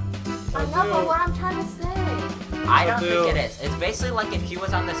 I know, but what I'm trying to say. I don't Duel. think it is. It's basically like if she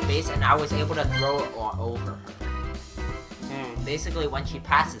was on the space and I was able to throw it over her. Basically, when she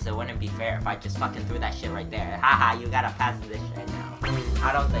passes, it wouldn't be fair if I just fucking threw that shit right there. Haha, you gotta pass this shit now.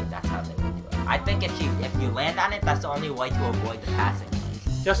 I don't think that's how they would do it. I think if you land on it, that's the only way to avoid the passing.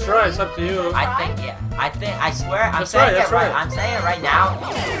 Just try, it's up to you. I think, yeah. I swear, I'm That's saying right, it right. right. I'm saying it right now.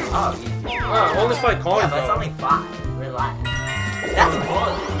 Oh, you. Only 5 coins Yeah, but it's though. only 5. Relax. That's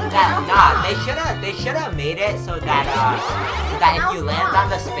bull. Nah, they should have made it so that if you land on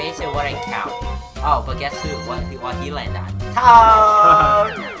the space, it wouldn't count. Oh, but guess who? What he landed on?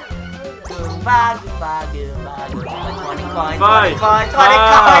 Toad! Goomba, goomba, goomba, goomba. 20 coins, 20 coins, 20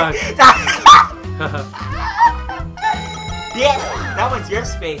 coins! Yeah, that was your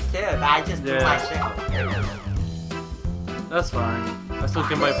space too. I just threw my shit over here. That's fine. I still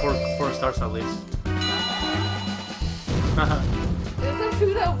can buy 4 stars at least. There's a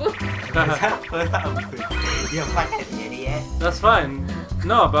food out booth. You fucking idiot. That's fine.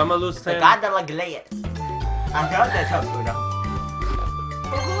 No, but I'm gonna lose 10. God de la glace. I know that's a food.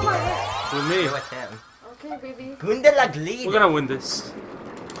 But who am I with? With me. With him. me, baby. Gundala We're gonna win this.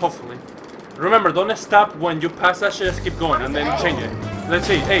 Hopefully. Remember, don't stop when you pass that shit, just keep going and then change it. Let's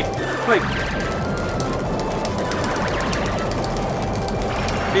see. Hey, play.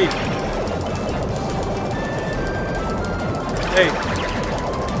 B. Hey.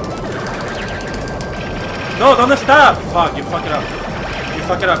 No, don't stop! Fuck, you fuck it up. You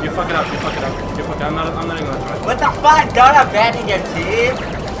fuck it up, you fuck it up, you fuck it up. You fuck it up. I'm not even gonna try. What the fuck? Don't abandon your team?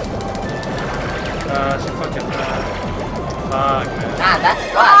 She fucking, fuck, man. Nah, that's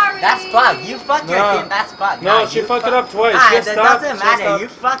fuck. That's fuck. You fucked your team. That's fuck. No, nah, she fucked it up twice. Nah, She that stopped, doesn't she matter. stopped. You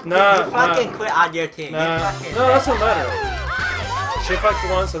fucked. Nah, you fucking quit on your team. Nah. You fucking. No, that doesn't matter. She fucked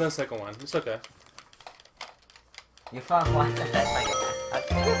once and then second one. It's okay. You fucked once and then second one.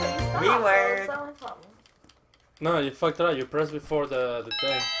 Okay. Reword. No, you fucked it up. You pressed before the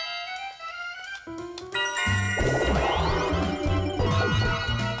thing.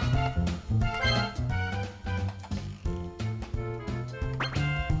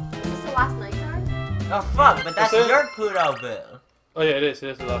 Is this the last night time? Oh fuck, but that's Is it? your poodle boo. Oh yeah, it is. It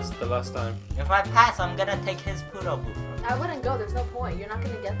is the last time. If I pass, I'm gonna take his poodle boo from you. I wouldn't go. There's no point. You're not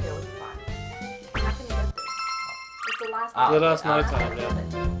gonna get there with 5. You're not gonna get there. It's the last night. The last I'm night not time, gonna yeah.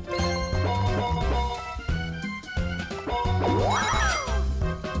 get it.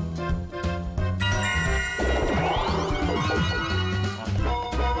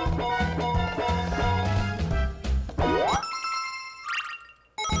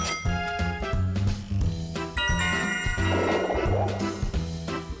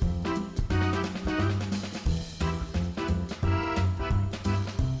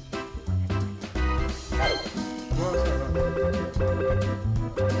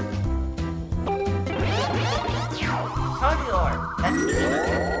 Toadlord. That's me.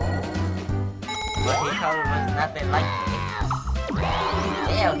 But he told him was nothing like me.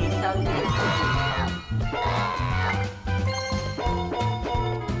 Ew, he's so good.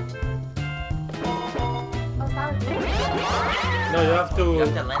 Oh, it's not a game. No, you have You have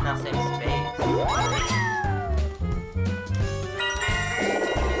to. to land on same space.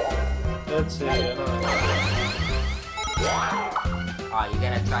 Let's see. I don't know. Oh, you're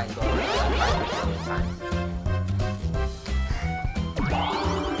gonna try and go like 5 million times.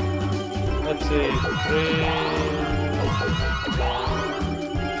 Let's see. 3.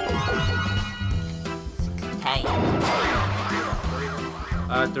 10.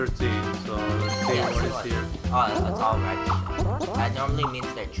 13. So let's see Yeah, what see is what- here. Oh, it's all red. That normally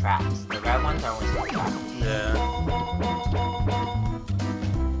means they're traps. The red ones are always traps. Yeah.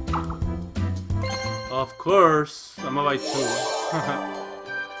 Of course, I'm about 2.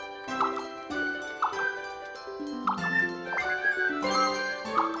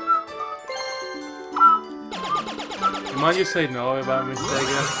 Mind you say no about mistake. That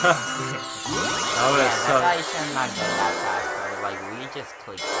would Yeah, that's why suck. you should not go that fast, bro. Like, we just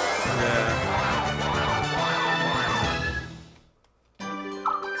clicked.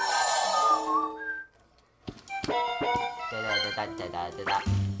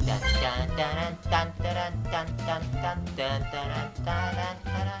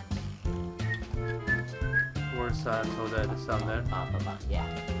 Where's that? So that is down there. Yeah.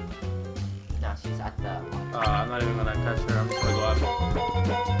 No, she's at the. I'm not even gonna catch her. I'm just gonna go up.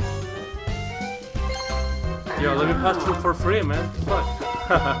 Yo, let me pass through for free, man. Fuck.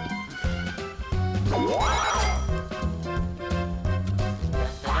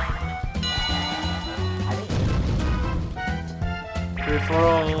 3 for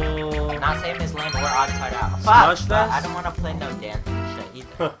all. Not same as lane or odd cut out. Smash Fuck! that? I don't want to play no dancing shit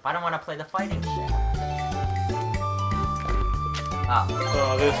either. I don't want to play the fighting shit. Oh.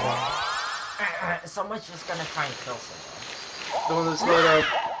 Oh, this one. Someone's just gonna try and kill someone. The one that's lit up.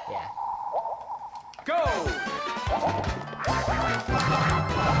 Yeah. Go!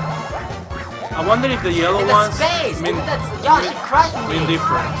 I wonder if the yellow In the ones space! mean, Look at that! Yo, she crushed mean me!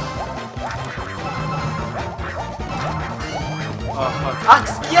 different. Oh, fuck.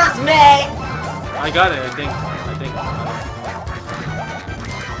 Excuse me! I got it, I think.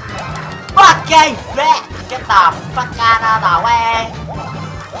 Fucking bitch! Get the fuck out of the way!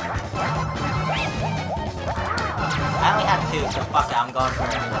 I only have 2, so fuck it, I'm going for it.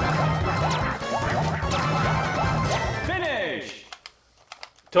 Whatever. Finish!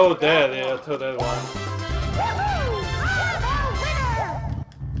 Toad dead, yeah, Toad dead one.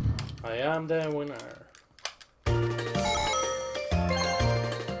 I am the winner.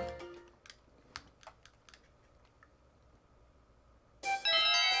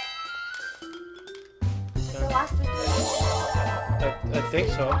 Is the last week? I think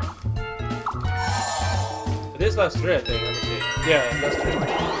so. It is last 3, I think. Let me see. Yeah, last 3.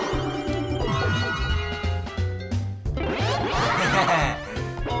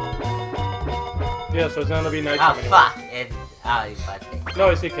 Yeah, so it's not gonna be night Oh anymore. fuck! It's he's busted. No,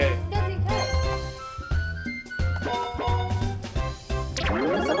 it's DK. Get DK.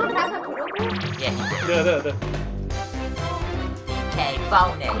 Someone has a Kuroko? Yeah, he did. Yeah. DK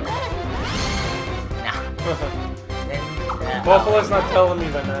bonus. No. Then, Buffalo's not telling me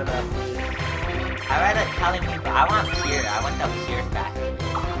banana. I rather telling you, but I want pure. I want the pure factor.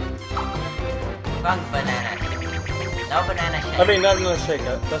 Fuck banana. No banana shake. I mean, not gonna shake.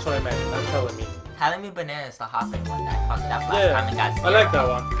 That's what I meant. Not telling me. Telling me banana is the hopping one that I fucked up last Yeah, time and got I scared. like that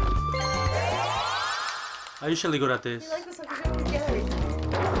one. I'm usually good at this. You like this one because you always get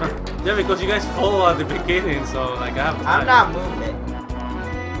everything. Yeah, because you guys follow at the beginning, so like I have time. I'm not moving.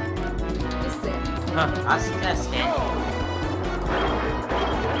 Just sit. Huh. I'm just gonna stand here.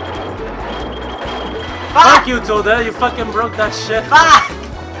 Fuck you, Toadette. You fucking broke that shit. Fuck!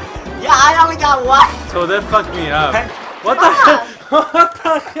 Yeah, I only got one. Toadette fucked me up. What the hell? What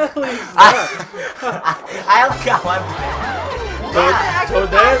the hell is that? I only got one.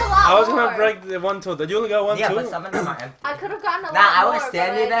 Toadette? I was gonna break the one Toadette. You only got one Yeah, too? but some of them are empty. I could have gotten a lot Nah, I more, was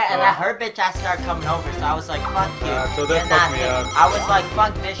standing but there and I heard bitch ass start coming over, so I was like, fuck you. So that You're not fucked me taking- up. I was like,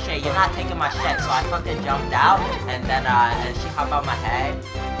 fuck this shit, you're not taking my shit. So I fucking jumped out and then and she hopped on my head.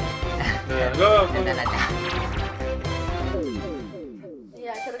 Yeah, go. And then I died.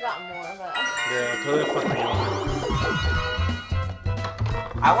 Yeah, I could have gotten more, but Yeah, Toadette fucked me up.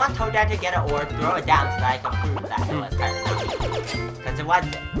 I want Toadette to get it or throw it down so that I can prove that it was her. Because it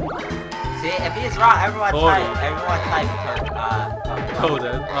wasn't. See, if he's wrong, everyone type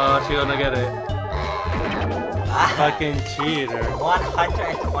Toadette. She gonna get it. Fucking cheater.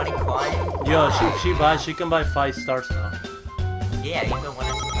 120 coins? Yo, she can buy 5 stars now. Yeah, even when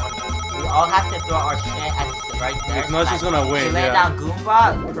it's 20. We all have to throw our shit at right there. If not, she's gonna win, She laid yeah. down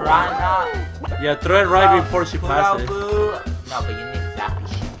Goomba, Piranha, Yeah, throw it right before she passes. Puroboo. No, but you need exactly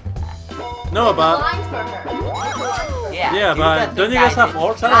shit for that. No, it's a but line for her. It's a line for her. Yeah, Yeah, do but the don't thing you that guys I have did.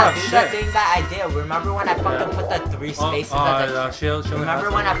 orbs? I don't Nah, have do shit. the thing that I did. Remember when I fucking put the 3 spaces of the... she'll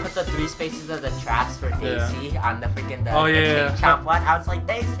Remember when I put the 3 spaces of the traps for Daisy on the freaking Oh, yeah. King Chomp one? I was like,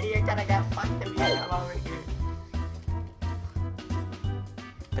 Daisy, you're gonna get fucked if you come over here.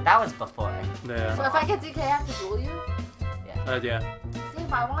 But that was before. So Yeah. if I get DK, I have to duel you? Yeah.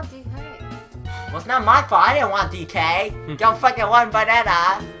 Steve, I want DK. Well, it's not my fault. I didn't want DK. Don't fucking want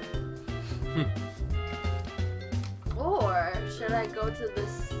banana. Or should I go to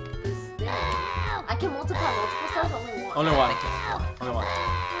this thing? I can multiply multiple stars, only one. Only one. Only one.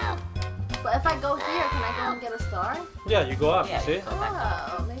 But if I go here, can I go and get a star? Yeah, you go up, Yeah, see? you go back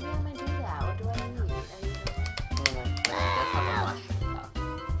up. Oh, maybe I might do that. What do I need? But she does have a mushroom,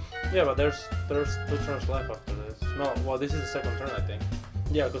 though. Yeah, but there's 2 turns left after this. No, well, this is the second turn, I think.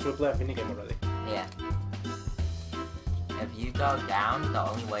 Yeah, because we played a minigame already. Yeah. If you go down, the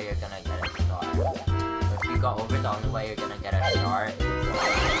only way you're gonna get a star. If you go over, the only way you're gonna get a star is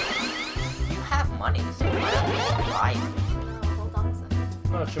you have money, so why don't you buy it? No, hold on a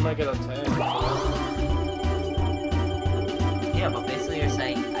second. No, she might get a 10. Yeah, but basically you're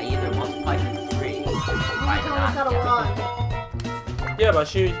saying I either multiply for 3 or I almost got a 1. Yeah, but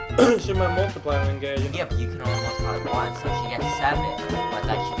she might multiply and get, you know. Yeah, but you can only multiply 1, so she gets 7. But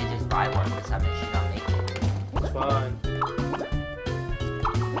then she can just buy 1 for 7 if she's not making it. It's fine.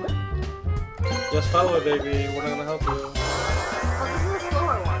 Just follow it, baby. We're not gonna help you. Well, this is a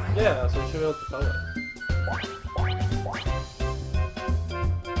slower one. Right? Yeah, so you should be able to follow it.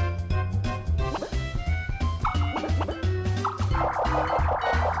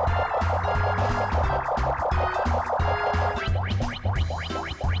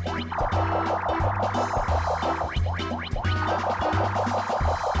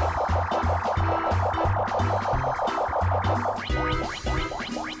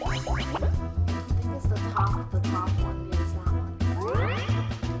 I think it's the top one. Yeah, it's that one.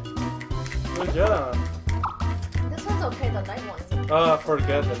 Good job. This one's okay, the night one is okay.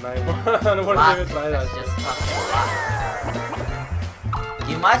 Forget the night one. I don't want to Fuck, even try that. that's just fucking luck.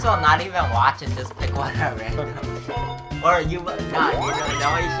 You might as well not even watch and just pick one at random. Or you know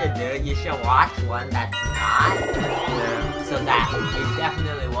what you should do? You should watch one that's not, Yeah. so that you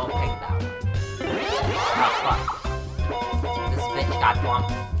definitely won't pick that one. Oh fuck. This bitch got one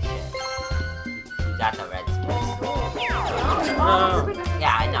shit. You got the red space. Oh, this is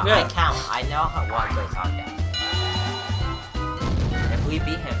Yeah, I know. Yeah. I count. I know how one goes on that. If we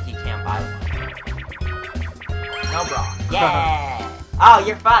beat him, he can't buy one. No, bro. Yeah. Oh,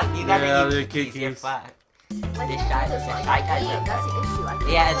 you're fucked. You got Yeah, the the keys. You're kikis. fucked. Like, This I guy- this this one. guy I guy's can't a- aim, that's the issue. I can't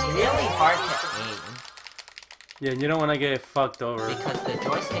Yeah, it's aim. really hard to aim Yeah, you don't want to get fucked over. because the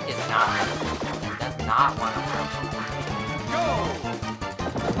joystick is not. It does not want to work.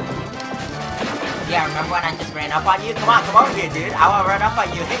 Yeah, remember when I just ran up on you? Come on, come over here, dude. I want to run up on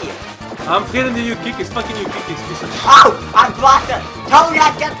you, hit you. I'm hitting the Yukikis, fucking Yukikis, piece of shit. Oh, I'm blocked. Tonya,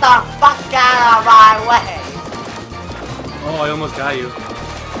 get the fuck out of my way. Oh, I almost got you.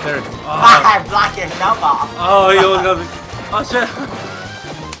 There. I blocked your snowball. Oh, you almost got me. Oh shit.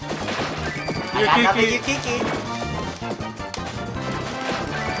 I got another Yukiki.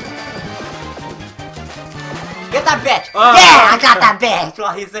 Get that bitch! Oh. Yeah, I got that bitch!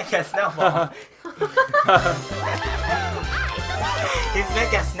 Well, he's making a snowball. He's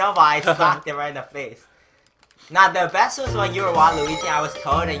making a snowball, I slapped him right in the face. Now, the best was when you were Waluigi, I was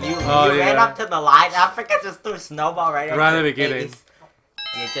Toad, and you ran up to the line. Africa just threw a snowball right Right in at the your beginning. face.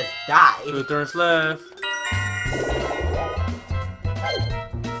 You just died. 2 turns left.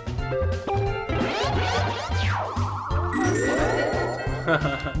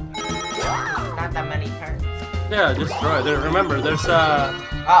 Not that many turns. Yeah, just throw it. There, remember, there's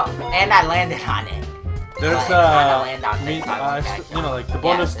Oh, and I landed on it. there's But it's trying to land on things I won't catch you know, on. like the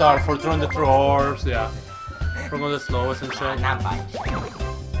bonus star for throwing the through orbs, yeah. From all the snows and shit. Not buying shit. Too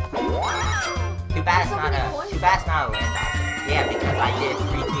bad it's not a land option. Yeah, because I did 3,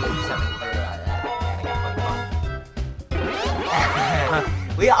 2, 7 through that.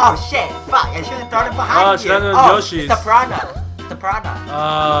 Oh shit! Fuck! I should have thrown it behind you. should have done Oh, Yoshi's. it's the piranha. It's the piranha.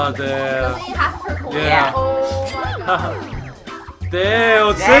 Oh, damn. Doesn't he have her coin? Yeah. Oh my god.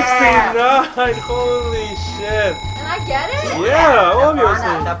 Damn, 69! Holy shit! And I get it? Yeah, The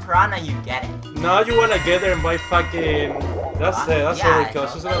obviously. piranha, you get it. Now you wanna get there and buy fucking. That's it. That's Yeah, overkill.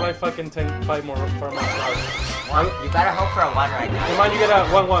 She's gonna buy fucking 5 more stars. You better hope for a 1 right now. Come on, you get a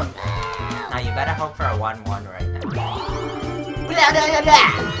 1-1. Now you better hope for a 1-1 right now. Blah, blah, blah, blah.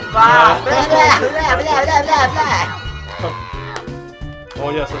 Blah, blah, blah, blah, blah, blah, blah. Oh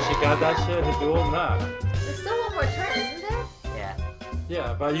yeah, so she got that shit. The duel, nah. There's still one more turn, isn't there? Yeah.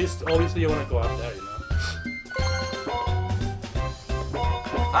 Yeah, but obviously you wanna go up there, you know.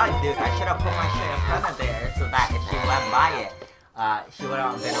 Fuck, dude, I should have put my shit in front of there so that if she went by it, she would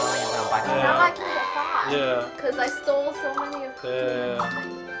have been only able to buy Yeah. Now I can get 5. Yeah. Because I stole so many of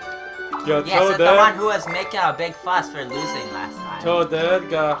Yo, Yeah, so the one who was making a big fuss for losing last time. Toadette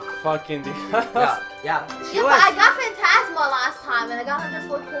got fucking the Yeah, she Yeah, was. but I got Phantasma last time and I got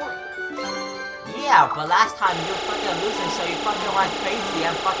 104 coins. Yeah, but last time you were fucking losing, so you fucking went crazy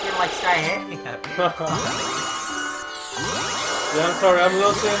and fucking like started hitting her. Yeah, I'm sorry, I'm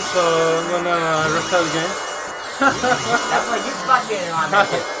losing, so I'm gonna restart the game. That's what you fucking want to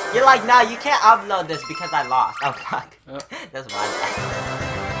do. You're like, nah, you can't upload this because I lost. Oh fuck. That's my bad.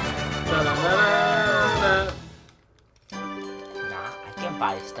 Nah, I can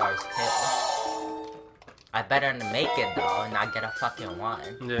buy stars too. I better make it though and not get a fucking 1.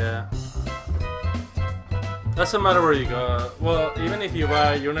 Yeah. Doesn't matter where you go. Well, even if you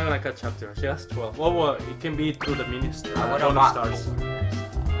buy, you're not gonna catch up to her. She has 12. Well, it can be through the mini I would have bonus bought stars. 4.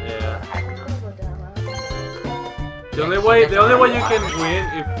 Yeah. I'm gonna go down. The only way you can win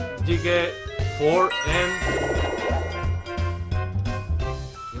if you get 4 and.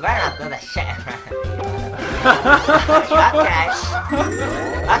 You better not do the shit in front of me. Okay.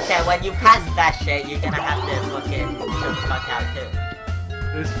 Okay, when you pass that shit, you're gonna have to fucking chill the fuck out too.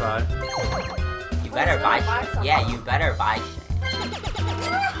 It's fine. You better buy shit. Yeah, you better buy shit.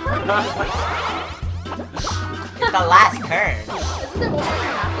 It's the last turn. Isn't there one more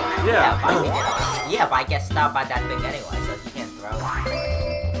happen? Yeah. But I get stopped by that thing anyway, so you can't throw it.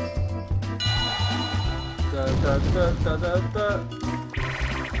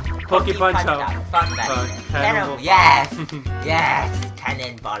 Pokey punch out. Fuck that shit. Cannonball. Yes! Yes!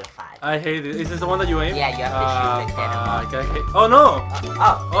 Cannonball 5. I hate it. Is this the one that you aim? Yeah, you have to shoot the cannonball. Oh no!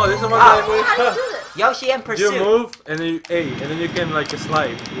 Oh, This is the one that I How do you aim. do this? Yoshi in pursuit. You move and then you and then you can like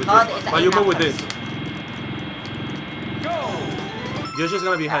slide with Oh, this it's one. But you aim move with up this. Go! Yoshi's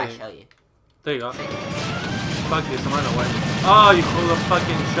gonna be I'll hiding. show you. There you go. Fuck this, I'm running away. Oh, you hold the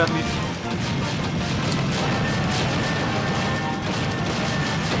fucking shot me.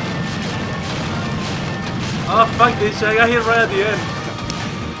 Oh fuck this shit, I got hit right at the end.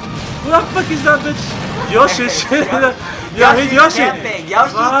 Who the fuck is that bitch? Yoshi shit. Yo, hit Yoshi. Camping.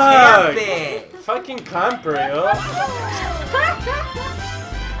 Yoshi Fuck. camping. Fucking camper, yo.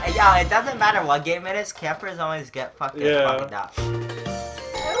 Hey, yo, it doesn't matter what game it is, campers always get fucking fucked up.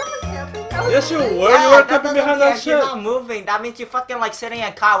 Yes, you were. Yeah, You were that camping doesn't behind mean that if you're shit. not moving. That means you fucking like sitting in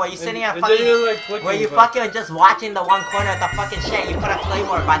a car where you're sitting in a And fucking. then you're like clicking, Where you but- fucking just watching the one corner of the fucking shit. You put a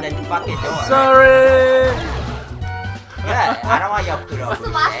claymore by the fucking door. Sorry. Yeah, I don't want your kudo. What's the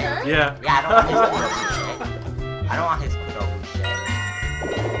last turn? Yeah. Yeah, I don't want his kudo shit. I don't want his kudo shit.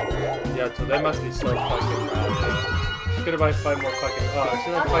 Yeah, so that must be so fucking bad. She's gonna buy 5 more fucking. Oh,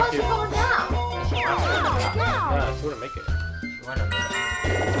 she's gonna fuck you. Going down. Nah, she wouldn't make it. She wanna make it.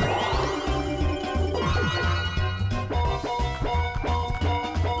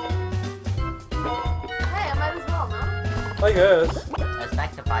 Hey, I might as well, no? I guess. It's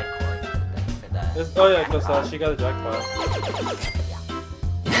back to 5 coins for the. Oh yeah, because she got a jackpot.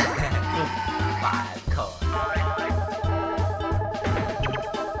 5 coins.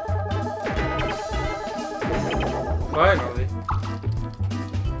 Finally.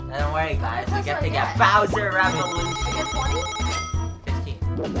 Don't worry, guys. We get to get Bowser Revolution. I get 20? 15.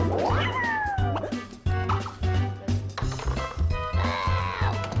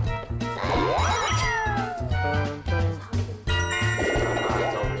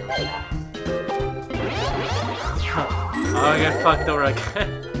 Oh, I get fucked over again.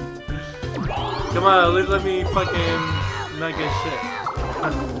 Come on, at least let me fucking not get shit.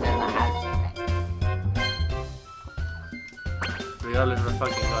 Regardless of the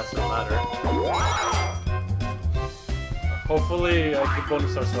fucking doesn't matter. Hopefully I get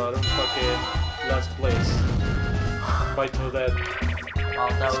bonus stars so I don't fucking last place. Bite to dead.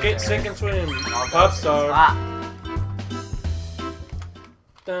 Skate, sink and swim. Pop star.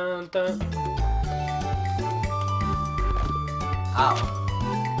 Dun, dun. Oh.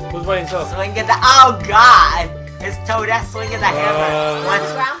 Who's by himself? Swing at the. Oh god! His Toadette swing at the hammer.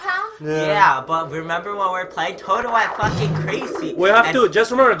 Once. Ground pound? Yeah, but remember when we were playing? Toad went fucking crazy. We have to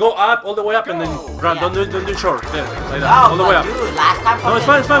just remember go up all the way up and then run. Yeah. Don't do short. Yeah, like that. Oh, all the way up. dude, last time. No, it's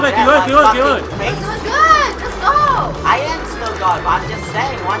fine. Keep going. We're good, let's go! I am still going, but I'm just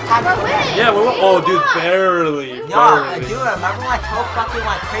saying, one time We're winning. Yeah, we were. Oh, dude, barely. No, barely. dude, remember when Toad fucking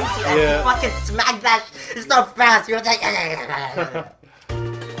went crazy and Yeah. he fucking smacked that it's so fast, you were like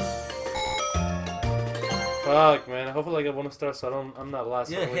Fuck, man. Hopefully I get bonus stars so I'm not last.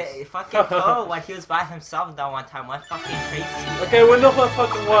 Dude, always. fucking Toad, when he was by himself that one time, went fucking crazy. Okay, we know what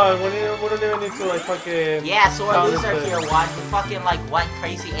fucking won. We don't even need to like fucking. Yeah, so our count loser this. here won. He fucking like went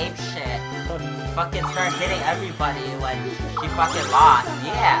crazy ape shit. Fucking started hitting everybody when he fucking lost.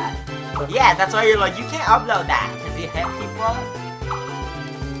 Yeah. Yeah, that's why you're like, you can't upload that, because you hit people.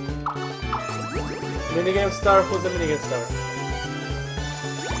 Minigame star. Who's the minigame star?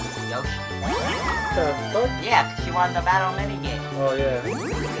 Yoshi. The fuck? Yeah, because she won the battle minigame. Oh yeah. That's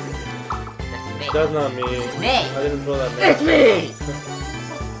me. That's not me. Me. I didn't throw that. It's me!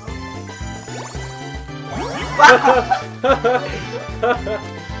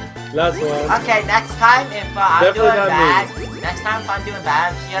 Last one. Okay, next time if I'm Definitely doing not bad, me. next time if I'm doing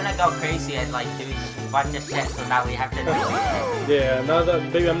bad, she's gonna go crazy and like do a bunch of shit so that we have to do it. Yeah, now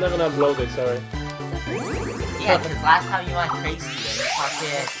that baby, I'm not gonna upload it. Sorry. Yeah, because last time you went crazy and you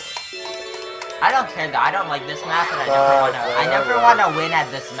fucking... I don't care though, I don't like this map and I never wanna win at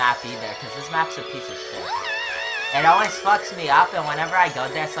this map either, because this map's a piece of shit. It always fucks me up and whenever I go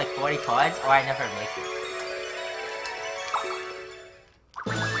there it's like 40 coins or I never make it.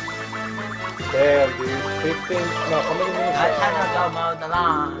 Damn, dude. 15. No, how many minutes? Good time to go mow the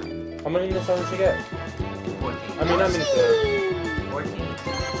lawn. How many minutes did she get? 14. I mean, not minutes. 14.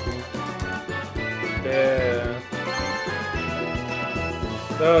 Yeah.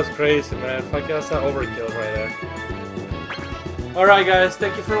 That was crazy, man. Fuck, that's an overkill right there. Alright, guys.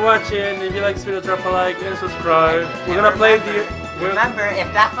 Thank you for watching. If you like this video, drop a like and subscribe. We're gonna play the... Remember,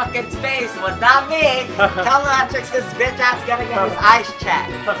 if that fucking space was not me, tell Luentrix his bitch ass gonna get his eyes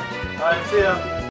checked. Alright, see ya.